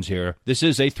predictions here. This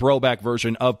is a throwback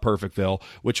version of Perfectville,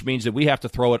 which means that we have to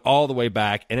throw it all the way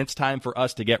back, and it's time for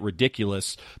us to get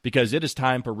ridiculous because it is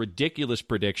time for ridiculous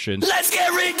predictions. Let's get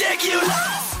ridiculous!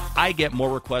 I get more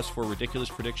requests for ridiculous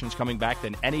predictions coming back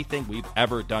than anything we've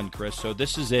ever done, Chris. So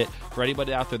this is it. For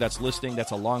anybody out there that's listening,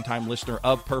 that's a longtime listener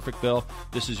of Perfectville,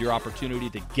 this is your opportunity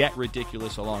to get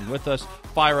ridiculous along with us.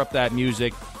 Fire up that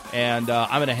music, and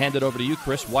I'm going to hand it over to you,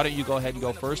 Chris. Why don't you go ahead and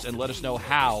go first and let us know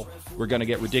how we're going to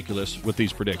get ridiculous with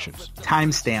these predictions.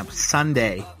 Timestamp,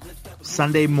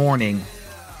 Sunday morning,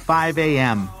 5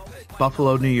 a.m.,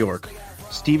 Buffalo, New York.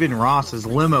 Stephen Ross's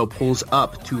limo pulls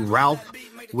up to Ralph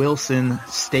Wilson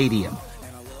Stadium.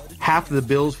 Half of the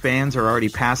Bills fans are already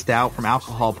passed out from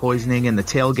alcohol poisoning in the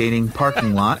tailgating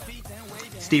parking lot.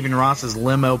 Stephen Ross's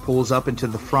limo pulls up into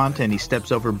the front, and he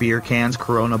steps over beer cans,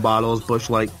 Corona bottles, Busch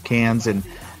Light cans, and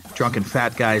drunken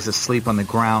fat guys asleep on the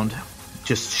ground,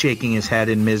 just shaking his head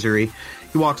in misery.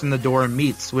 He walks in the door and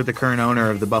meets with the current owner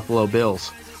of the Buffalo Bills.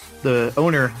 The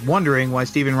owner, wondering why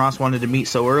Stephen Ross wanted to meet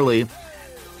so early,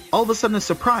 all of a sudden is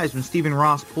surprised when Stephen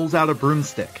Ross pulls out a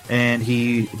broomstick, and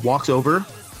he walks over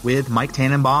with Mike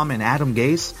Tannenbaum and Adam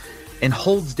Gase and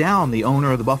holds down the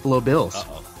owner of the Buffalo Bills,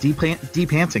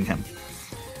 depantsing him,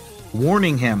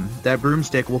 warning him that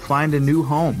broomstick will find a new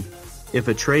home if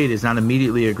a trade is not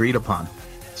immediately agreed upon.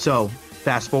 So,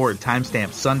 fast forward,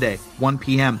 timestamp, Sunday, 1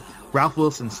 p.m., Ralph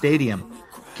Wilson Stadium.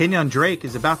 Kenyon Drake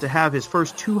is about to have his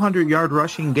first 200-yard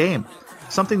rushing game,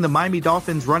 something the Miami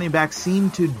Dolphins running back seem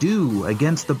to do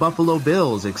against the Buffalo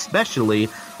Bills, especially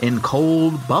in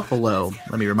cold Buffalo.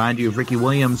 Let me remind you of Ricky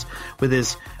Williams with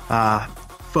his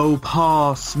faux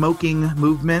pas smoking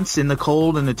movements in the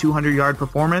cold and the 200-yard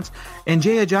performance, and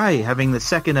Jay Ajayi having the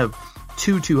second of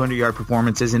 2 200-yard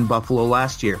performances in Buffalo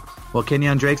last year. Well,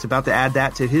 Kenyon Drake's about to add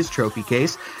that to his trophy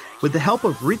case with the help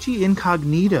of Richie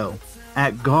Incognito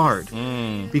at guard,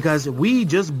 because we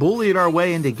just bullied our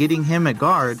way into getting him at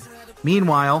guard.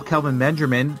 Meanwhile, Kelvin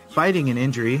Benjamin, fighting an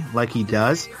injury like he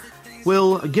does,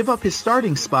 will give up his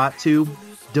starting spot to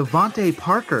Devontae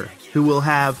Parker, who will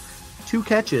have 2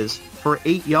 catches for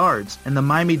 8 yards, and the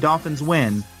Miami Dolphins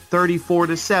win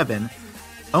 34-7.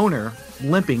 Owner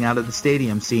limping out of the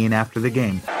stadium scene after the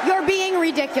game. You're being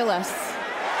ridiculous.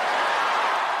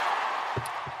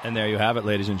 And there you have it,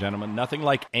 ladies and gentlemen. Nothing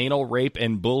like anal rape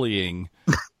and bullying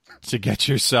to get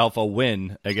yourself a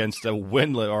win against a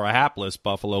winless or a hapless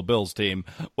Buffalo Bills team.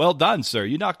 Well done, sir.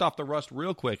 You knocked off the rust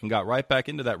real quick and got right back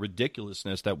into that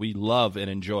ridiculousness that we love and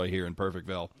enjoy here in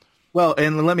Perfectville. Well,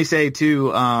 and let me say,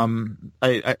 too,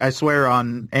 I swear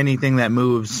on anything that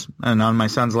moves and on my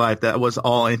son's life, that was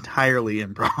all entirely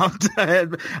improv. I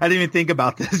didn't even think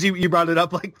about this. You brought it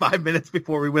up like 5 minutes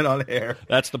before we went on air.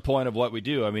 That's the point of what we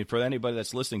do. I mean, for anybody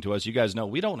that's listening to us, you guys know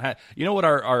we don't have – you know what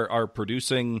our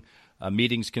producing –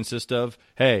 meetings consist of?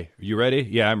 Hey, you ready?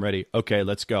 Yeah, I'm ready. Okay,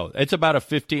 let's go. It's about a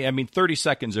 30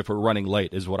 seconds if we're running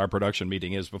late is what our production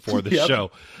meeting is before the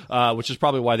show, which is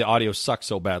probably why the audio sucked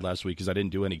so bad last week because I didn't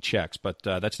do any checks. But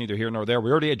that's neither here nor there. We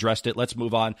already addressed it. Let's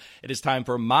move on. It is time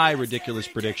for my ridiculous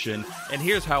prediction. And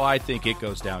here's how I think it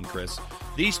goes down, Chris.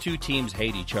 These two teams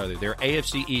hate each other. They're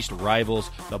AFC East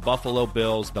rivals, the Buffalo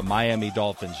Bills, the Miami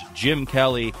Dolphins, Jim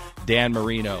Kelly, Dan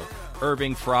Marino.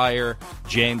 Irving Fryer,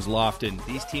 James Lofton.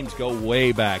 These teams go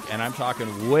way back, and I'm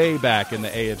talking way back in the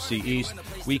AFC East.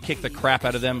 We kicked the crap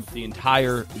out of them the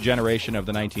entire generation of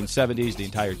the 1970s, the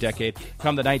entire decade.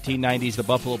 Come the 1990s, the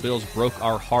Buffalo Bills broke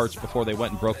our hearts before they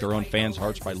went and broke their own fans'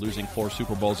 hearts by losing 4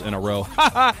 Super Bowls in a row.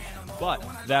 But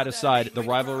that aside, the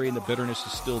rivalry and the bitterness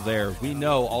is still there. We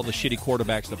know all the shitty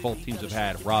quarterbacks that both teams have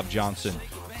had. Rob Johnson,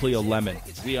 Cleo Lemon.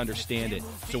 We understand it.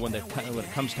 So when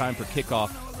it comes time for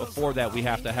kickoff, before that we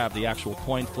have to have the actual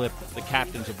coin flip. The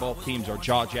captains of both teams are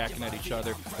jaw-jacking at each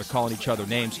other. They're calling each other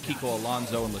names. Kiko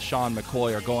Alonso and LaShawn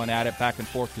McCoy are going at it back and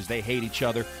forth because they hate each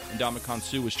other. And Ndamukong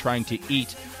Suh is trying to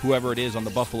eat whoever it is on the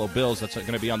Buffalo Bills that's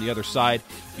going to be on the other side.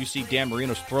 You see Dan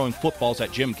Marino's throwing footballs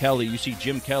at Jim Kelly. You see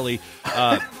Jim Kelly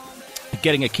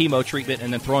getting a chemo treatment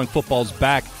and then throwing footballs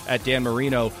back at Dan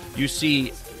Marino. You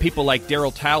see people like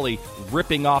Darryl Talley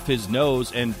ripping off his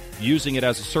nose and using it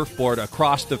as a surfboard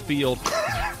across the field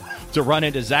to run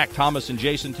into Zach Thomas and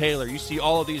Jason Taylor. You see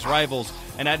all of these rivals,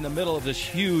 and in the middle of this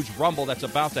huge rumble that's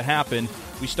about to happen,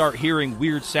 we start hearing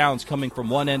weird sounds coming from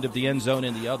one end of the end zone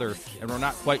and the other, and we're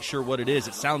not quite sure what it is.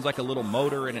 It sounds like a little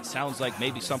motor, and it sounds like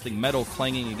maybe something metal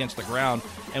clanging against the ground,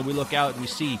 and we look out and we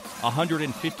see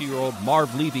 150-year-old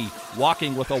Marv Levy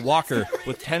walking with a walker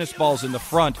with tennis balls in the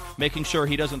front, making sure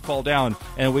he doesn't fall down,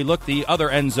 and we look the other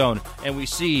end zone, and we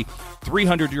see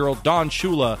 300-year-old Don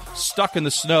Shula stuck in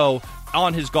the snow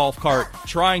on his golf cart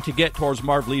trying to get towards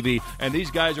Marv Levy, and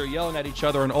these guys are yelling at each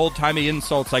other in old-timey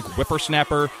insults like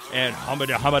whippersnapper and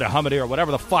humada, or whatever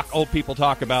the fuck old people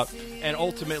talk about. And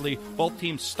ultimately, both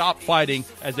teams stop fighting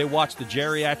as they watch the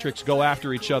geriatrics go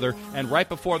after each other, and right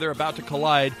before they're about to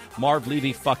collide, Marv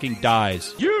Levy fucking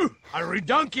dies. You are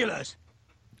redunculous.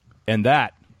 And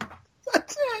that's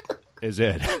it. Is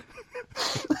it.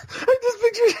 I just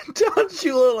picture Don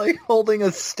Shula like holding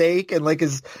a stake and like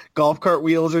his golf cart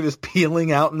wheels are just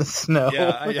peeling out in the snow.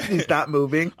 Yeah. He's not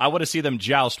moving. I want to see them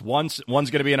joust. One's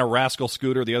going to be in a rascal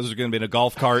scooter, the other's going to be in a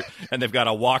golf cart, and they've got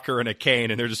a walker and a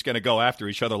cane, and they're just going to go after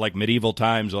each other like medieval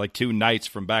times or like two knights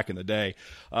from back in the day.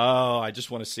 Oh, I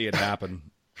just want to see it happen.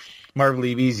 Marv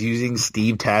Levy's using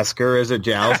Steve Tasker as a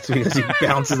joust because he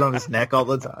bounces on his neck all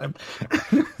the time.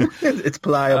 It's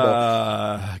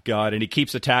pliable. God, and he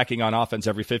keeps attacking on offense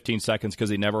every 15 seconds because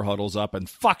he never huddles up and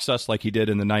fucks us like he did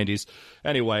in the 90s.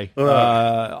 Anyway,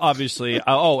 obviously.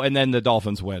 And then the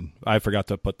Dolphins win. I forgot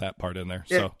to put that part in there.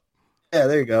 Yeah. So. Yeah,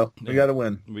 there you go. We got to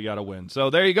win. We got to win. So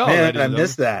there you go. Man, I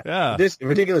missed that. Yeah. This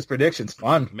ridiculous prediction's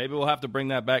fun. Maybe we'll have to bring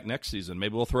that back next season.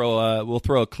 Maybe we'll throw a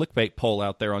clickbait poll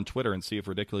out there on Twitter and see if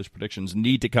ridiculous predictions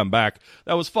need to come back.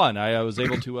 That was fun. I was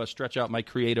able to stretch out my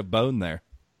creative bone there.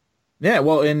 Yeah,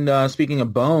 well, and speaking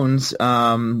of bones, we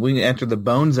can enter the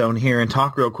bone zone here and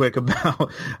talk real quick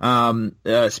about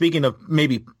speaking of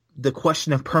maybe the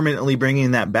question of permanently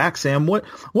bringing that back, Sam.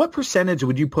 What percentage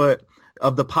would you put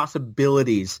of the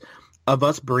possibilities of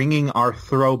us bringing our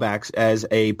throwbacks as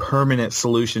a permanent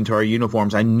solution to our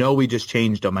uniforms? I know we just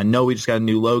changed them. I know we just got a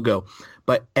new logo.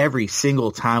 But every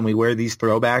single time we wear these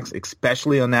throwbacks,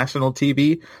 especially on national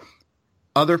TV,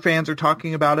 other fans are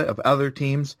talking about it of other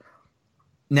teams.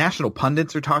 National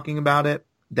pundits are talking about it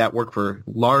that work for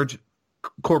large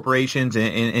corporations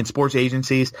and sports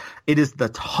agencies. It is the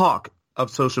talk of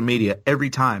social media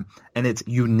every time, and it's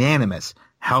unanimous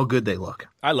how good they look.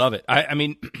 I love it. I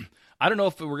mean, I don't know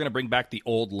if we're going to bring back the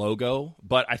old logo,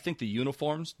 but I think the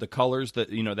uniforms, the colors, that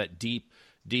that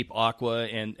deep aqua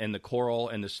and the coral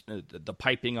and the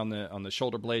piping on the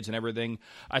shoulder blades and everything.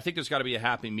 I think there's got to be a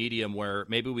happy medium where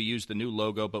maybe we use the new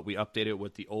logo, but we update it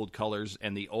with the old colors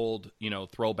and the old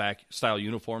throwback style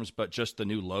uniforms, but just the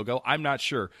new logo. I'm not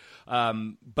sure,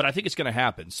 but I think it's going to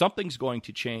happen. Something's going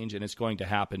to change, and it's going to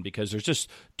happen because there's just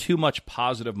too much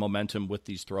positive momentum with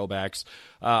these throwbacks.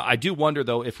 I do wonder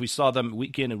though if we saw them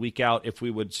week in and week out, if we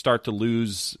would start to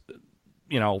lose.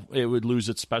 It would lose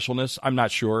its specialness. I'm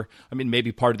not sure. I mean,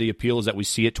 maybe part of the appeal is that we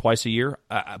see it twice a year,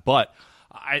 but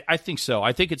I think so.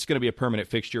 I think it's going to be a permanent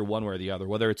fixture one way or the other,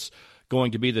 whether it's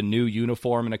going to be the new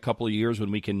uniform in a couple of years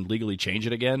when we can legally change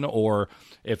it again, or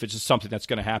if it's just something that's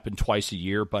going to happen twice a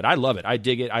year. But I love it. I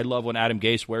dig it. I love when Adam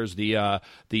Gase wears the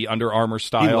Under Armour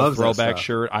style throwback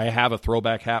shirt. I have a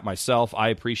throwback hat myself. I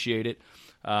appreciate it.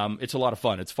 It's a lot of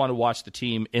fun. It's fun to watch the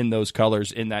team in those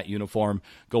colors, in that uniform,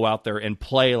 go out there and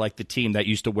play like the team that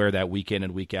used to wear that week in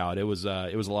and week out. It was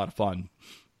a lot of fun.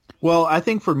 Well, I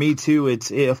think for me too,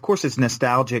 of course it's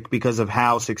nostalgic because of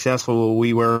how successful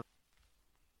we were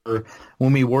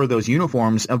when we wore those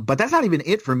uniforms, but that's not even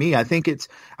it for me. I think it's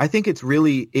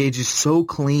just so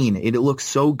clean. It looks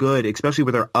so good, especially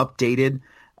with our updated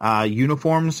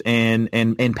uniforms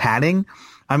and padding.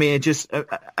 I mean,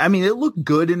 it looked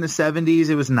good in the 70s.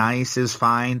 It was nice. It was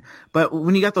fine. But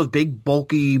when you got those big,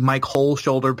 bulky Mike Hull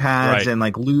shoulder pads and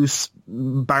like loose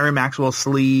Byron Maxwell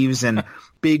sleeves and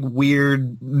big,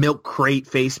 weird milk crate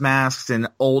face masks and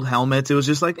old helmets, it was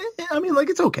just like,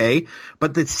 it's okay.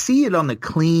 But to see it on the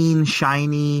clean,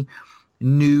 shiny,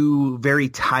 new, very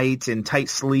tight and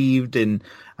tight-sleeved and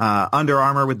Under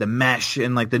Armour with the mesh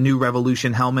and like the new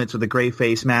Revolution helmets with the gray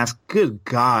face mask, good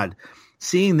God.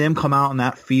 Seeing them come out in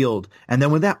that field, and then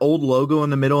with that old logo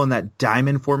in the middle and that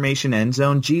diamond formation end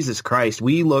zone, Jesus Christ,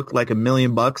 we looked like $1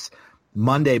 million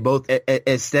Monday, both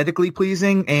aesthetically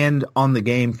pleasing and on the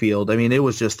game field. I mean, it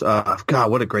was just,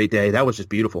 God, what a great day. That was just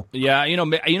beautiful. Yeah, you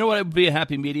know what would be a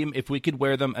happy medium? If we could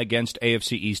wear them against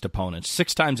AFC East opponents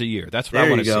 6 times a year. That's what I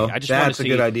want to see. I just want to see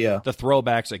a good idea. The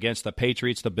throwbacks against the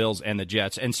Patriots, the Bills, and the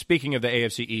Jets. And speaking of the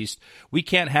AFC East, we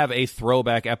can't have a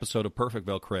throwback episode of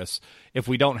Perfectville, Chris, if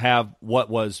we don't have what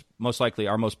was most likely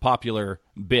our most popular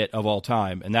bit of all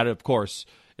time. And that, of course,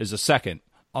 is a second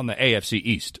on the AFC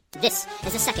East. This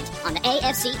is a second on the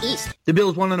AFC East. The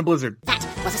Bills won in a blizzard. That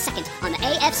was a second on the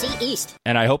AFC East.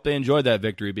 And I hope they enjoyed that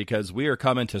victory because we are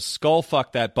coming to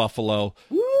skull-fuck that Buffalo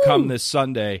come this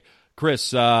Sunday. Chris,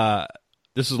 this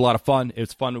is a lot of fun.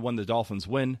 It's fun when the Dolphins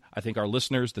win. I think our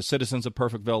listeners, the citizens of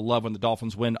Perfectville, love when the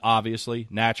Dolphins win, obviously,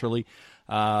 naturally.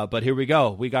 But here we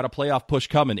go. We got a playoff push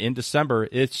coming in December.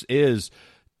 It is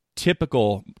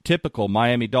typical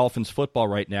Miami Dolphins football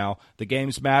right now. The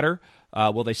games matter.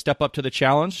 Will they step up to the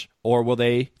challenge, or will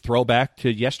they throw back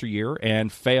to yesteryear and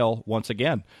fail once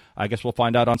again? I guess we'll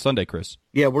find out on Sunday, Chris.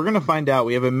 Yeah, we're going to find out.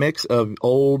 We have a mix of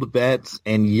old vets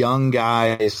and young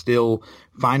guys still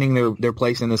finding their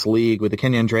place in this league with the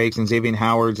Kenyon Drakes and Xavier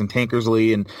Howards and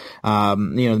Tankersley and,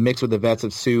 the mix with the vets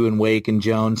of Sue and Wake and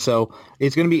Jones. So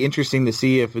it's going to be interesting to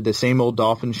see if the same old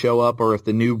Dolphins show up or if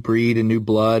the new breed and new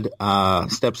blood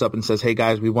steps up and says, hey,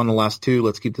 guys, we won the last 2.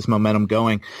 Let's keep this momentum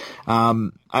going.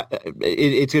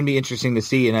 It's going to be interesting to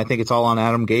see, and I think it's all on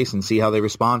Adam Gase and see how they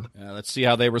respond. Let's see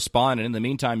how they respond. And in the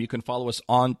meantime, you can follow us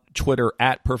on Twitter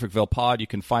at Perfectville Pod. You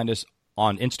can find us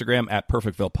on Instagram at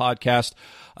Perfectville Podcast.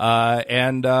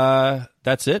 And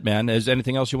that's it, man. Is there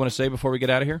anything else you want to say before we get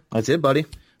out of here? That's it, buddy.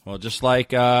 Well, just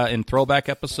like in throwback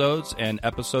episodes and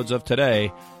episodes of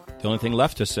today, the only thing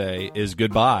left to say is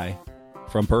goodbye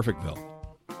from Perfectville.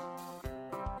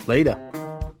 Later.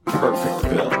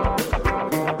 Perfectville.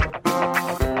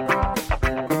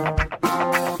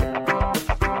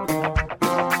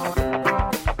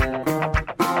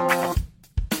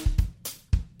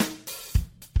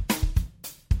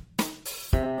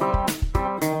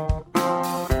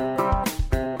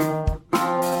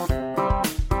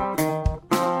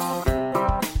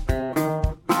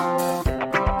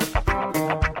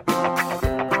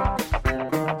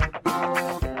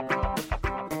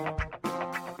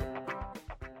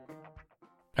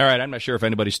 All right, I'm not sure if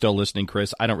anybody's still listening,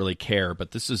 Chris. I don't really care,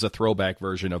 but this is a throwback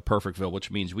version of Perfectville,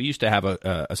 which means we used to have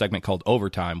a segment called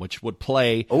Overtime, which would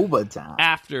play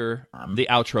after the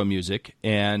outro music,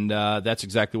 and that's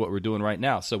exactly what we're doing right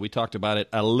now. So we talked about it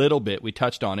a little bit. We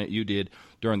touched on it. You did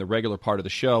during the regular part of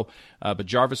the show. But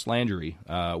Jarvis Landry,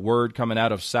 word coming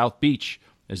out of South Beach,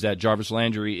 is that Jarvis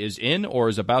Landry is in or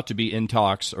is about to be in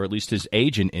talks, or at least his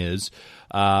agent is,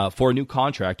 for a new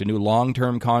contract, a new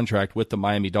long-term contract with the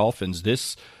Miami Dolphins.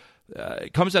 This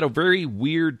comes at a very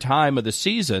weird time of the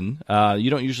season. You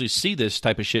don't usually see this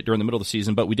type of shit during the middle of the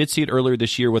season, but we did see it earlier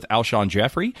this year with Alshon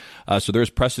Jeffrey. So there's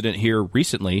precedent here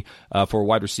recently for a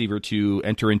wide receiver to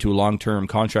enter into long-term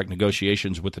contract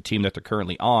negotiations with the team that they're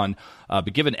currently on.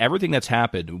 But given everything that's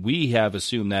happened, we have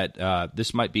assumed that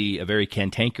this might be a very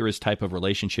cantankerous type of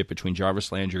relationship between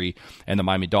Jarvis Landry and the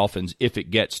Miami Dolphins if it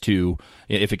gets to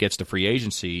free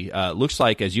agency. Looks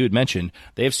like, as you had mentioned,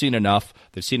 they've seen enough.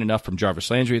 They've seen enough from Jarvis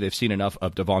Landry. They've seen enough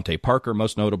of Devontae Parker,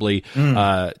 most notably,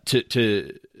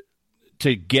 to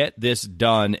get this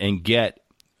done and get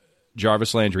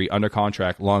Jarvis Landry under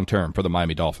contract long term for the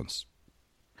Miami Dolphins.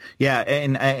 Yeah,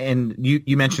 and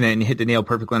you mentioned it and you hit the nail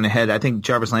perfectly on the head. I think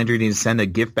Jarvis Landry needs to send a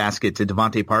gift basket to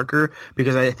Devontae Parker,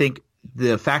 because I think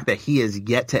the fact that he has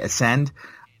yet to ascend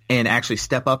and actually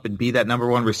step up and be that number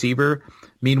one receiver.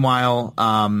 Meanwhile,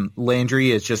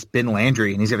 Landry has just been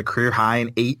Landry, and he's got a career high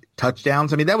in 8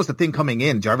 touchdowns. I mean, that was the thing coming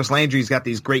in. Jarvis Landry's got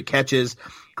these great catches,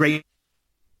 great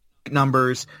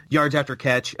numbers, yards after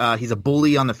catch. He's a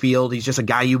bully on the field. He's just a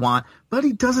guy you want, but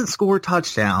he doesn't score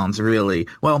touchdowns, really.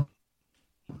 Well,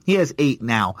 He has 8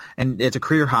 now, and it's a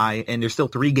career high, and there's still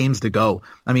 3 games to go.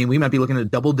 I mean, we might be looking at a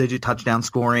double-digit touchdown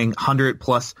scoring,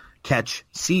 100-plus catch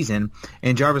season,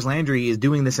 and Jarvis Landry is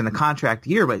doing this in a contract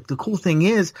year. But the cool thing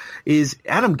is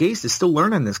Adam Gase is still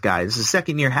learning this guy. This is his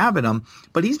second year having him,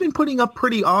 but he's been putting up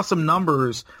pretty awesome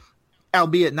numbers,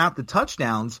 albeit not the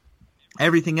touchdowns.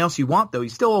 Everything else you want, though.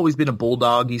 He's still always been a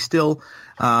bulldog. He's still,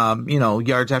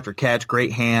 yards after catch,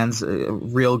 great hands, a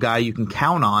real guy you can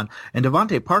count on. And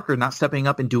Devontae Parker not stepping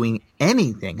up and doing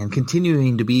anything and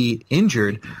continuing to be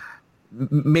injured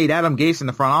made Adam Gase in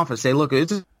the front office say, look,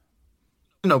 it's a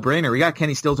no-brainer. We got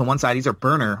Kenny Stills on one side. He's our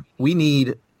burner. We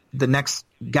need the next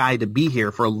guy to be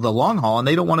here for the long haul, and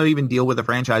they don't want to even deal with a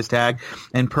franchise tag.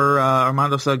 And per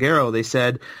Armando Salguero, they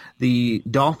said the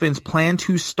Dolphins plan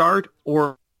to start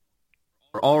or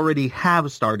already have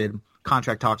started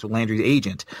contract talks with Landry's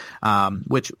agent,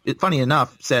 which, funny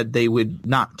enough, said they would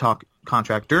not talk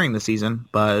contract during the season,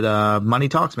 but money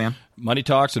talks, man. Money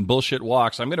talks and bullshit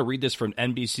walks. I'm going to read this from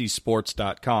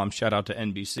NBCSports.com. Shout out to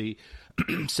NBC.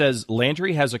 Says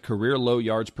Landry has a career low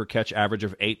yards per catch average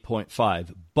of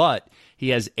 8.5, but he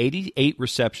has 88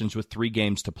 receptions with 3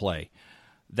 games to play.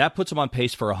 That puts him on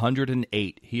pace for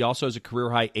 108. He also has a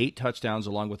career-high 8 touchdowns,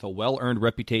 along with a well-earned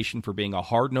reputation for being a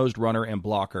hard-nosed runner and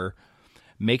blocker,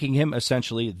 making him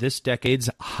essentially this decade's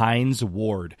Hines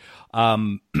Ward.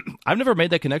 I've never made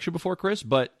that connection before, Chris,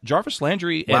 but Jarvis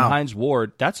Landry and Hines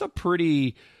Ward, that's a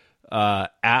pretty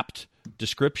apt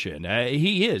description.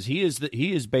 He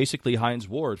is basically Hines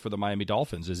Ward for the Miami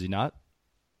Dolphins, is he not?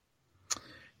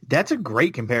 That's a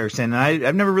great comparison.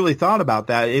 I've never really thought about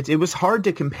that. It was hard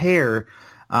to compare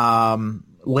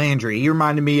Landry. He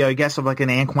reminded me, I guess, of like an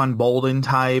Anquan Bolden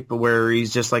type, where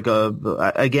he's just like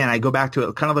again, I go back to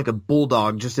it, kind of like a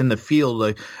bulldog just in the field,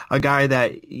 like a guy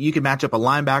that you can match up a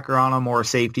linebacker on him or a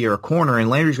safety or a corner, and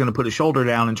Landry's going to put his shoulder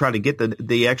down and try to get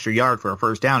the extra yard for a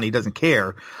first down. He doesn't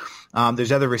care.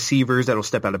 There's other receivers that'll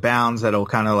step out of bounds, that'll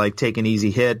kind of like take an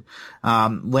easy hit.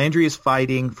 Landry is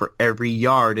fighting for every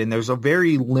yard, and there's a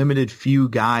very limited few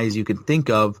guys you can think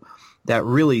of that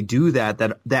really do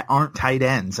that aren't tight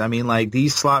ends. I mean, like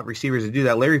these slot receivers that do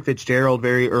that. Larry Fitzgerald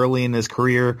very early in his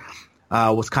career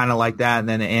was kind of like that, and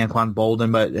then Anquan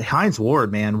Bolden. But Hines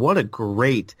Ward, man, what a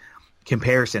great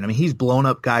comparison. I mean, he's blown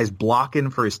up guys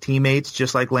blocking for his teammates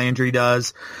just like Landry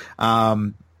does.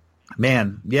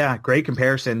 Man, yeah, great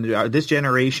comparison. This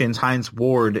generation's Hines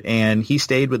Ward, and he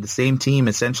stayed with the same team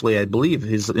essentially, I believe,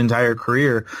 his entire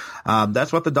career.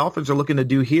 That's what the Dolphins are looking to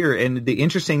do here. And the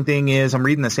interesting thing is, I'm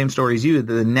reading the same story as you.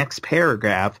 The next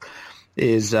paragraph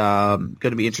is going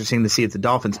to be interesting to see if the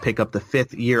Dolphins pick up the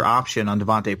 5th-year option on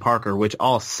Devontae Parker, which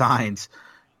all signs,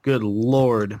 good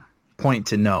Lord, point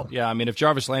to no. Yeah, I mean, if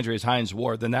Jarvis Landry is Hines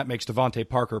Ward, then that makes Devontae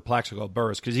Parker Plaxico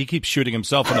Burress because he keeps shooting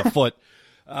himself in the foot.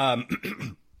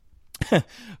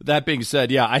 That being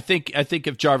said, yeah, I think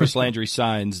if Jarvis Landry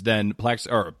signs, then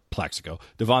Plaxico,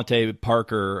 Devontae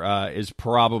Parker is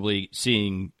probably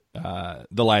seeing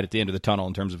the light at the end of the tunnel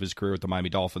in terms of his career with the Miami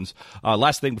Dolphins.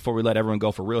 Last thing before we let everyone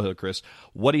go for real here, Chris,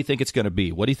 what do you think it's going to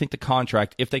be? What do you think the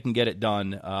contract, if they can get it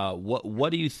done,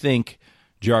 what do you think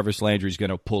Jarvis Landry is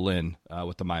going to pull in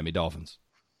with the Miami Dolphins?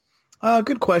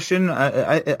 Good question.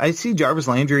 I see Jarvis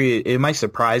Landry. It might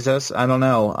surprise us. I don't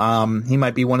know. He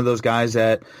might be one of those guys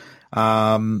that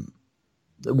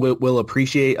will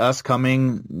appreciate us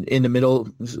coming in the middle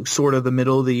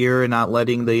of the year and not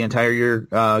letting the entire year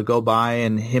go by,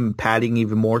 and him padding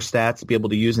even more stats to be able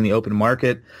to use in the open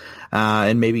market,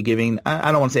 and maybe giving,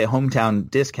 I don't want to say a hometown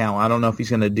discount. I don't know if he's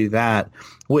going to do that,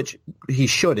 which he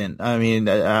shouldn't. I mean,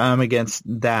 I'm against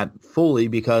that fully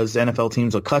because NFL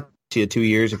teams will cut you 2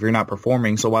 years if you're not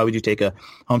performing. So why would you take a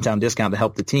hometown discount to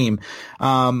help the team?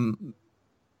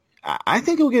 I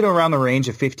think he'll get around the range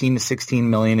of 15 to 16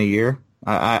 million a year.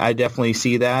 I definitely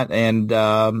see that, and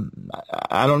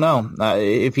I don't know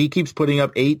if he keeps putting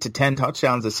up 8 to 10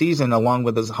 touchdowns a season, along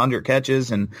with his 100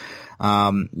 catches, and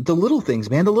the little things,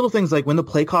 man. The little things like when the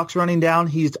play clock's running down,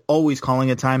 he's always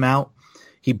calling a timeout.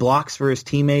 He blocks for his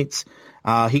teammates.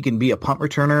 He can be a punt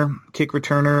returner, kick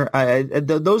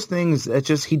returner. Those things. It's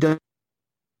just he does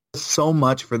so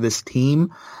much for this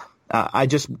team. I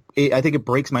think it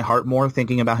breaks my heart more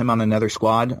thinking about him on another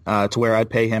squad to where I'd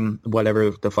pay him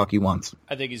whatever the fuck he wants.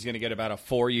 I think he's going to get about a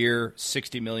 4-year,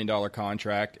 $60 million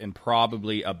contract, and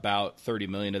probably about $30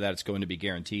 million of that is going to be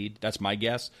guaranteed. That's my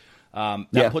guess.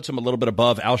 That puts him a little bit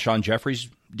above Alshon Jeffrey's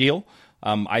deal.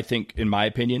 I think, in my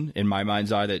opinion, in my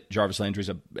mind's eye, that Jarvis Landry is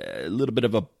a little bit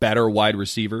of a better wide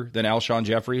receiver than Alshon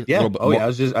Jeffrey. Yeah.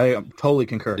 I totally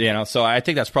concur. You know, so I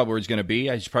think that's probably where he's going to be.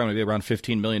 He's probably going to be around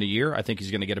 $15 million a year. I think he's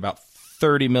going to get about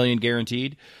 $30 million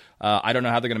guaranteed. I don't know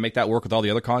how they're going to make that work with all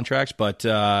the other contracts, but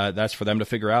that's for them to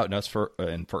figure out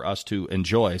and for us to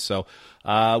enjoy. So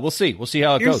we'll see. We'll see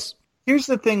how it goes. Here's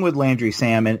the thing with Landry,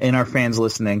 Sam, and our fans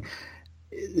listening.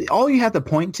 All you have to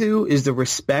point to is the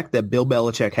respect that Bill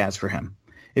Belichick has for him.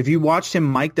 If you watched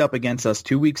him mic'd up against us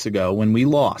 2 weeks ago when we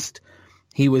lost,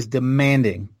 he was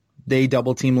demanding they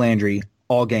double-team Landry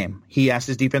all game. He asked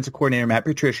his defensive coordinator, Matt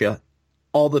Patricia,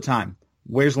 all the time,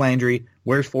 where's Landry?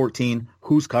 Where's 14?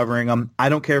 Who's covering him? I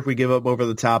don't care if we give up over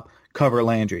the top, cover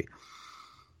Landry.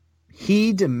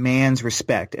 He demands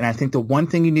respect, and I think the one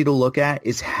thing you need to look at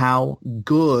is how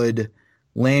good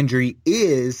Landry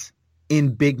is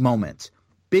in big moments.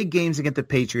 Big games against the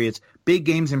Patriots, big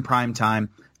games in prime time.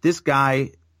 This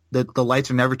guy, the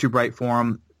lights are never too bright for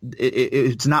him.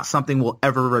 It's not something we'll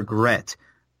ever regret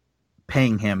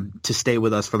paying him to stay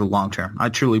with us for the long term. I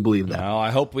truly believe that. Now,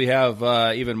 I hope we have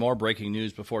even more breaking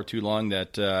news before too long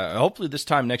that hopefully this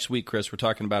time next week, Chris, we're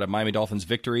talking about a Miami Dolphins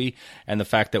victory and the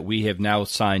fact that we have now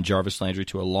signed Jarvis Landry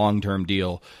to a long-term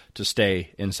deal to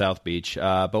stay in South Beach.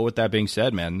 But with that being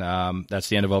said, man, that's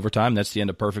the end of overtime. That's the end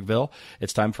of Perfectville.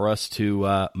 It's time for us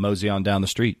to mosey on down the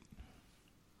street.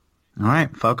 All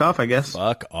right. Fuck off, I guess.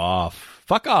 Fuck off.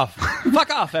 Fuck off.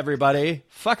 Fuck off, everybody.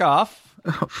 Fuck off.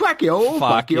 Fuck yo,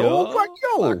 fuck yo, fuck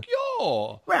yo, fuck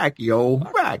yo, fuck yo,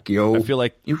 fuck yo. I feel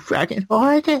like you fucking.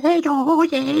 I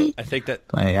think that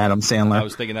play Adam Sandler. I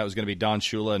was thinking that was going to be Don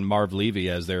Shula and Marv Levy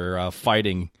as they're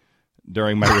fighting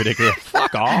during my ridiculous.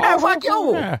 Fuck off, fuck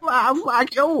yo,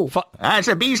 fuck yo. That's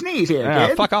a bee's knees here,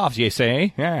 kid. Fuck off, you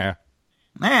say? Yeah.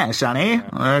 Yeah, Sonny.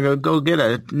 Go get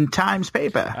a Times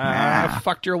paper. I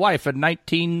fucked your wife in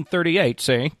 1938,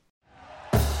 see?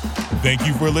 Thank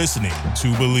you for listening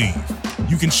to Believe.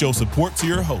 You can show support to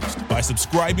your host by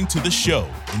subscribing to the show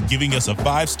and giving us a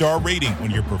 5-star rating on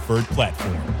your preferred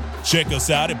platform. Check us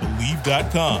out at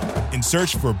Believe.com and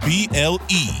search for BLEAV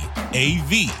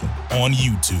on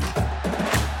YouTube.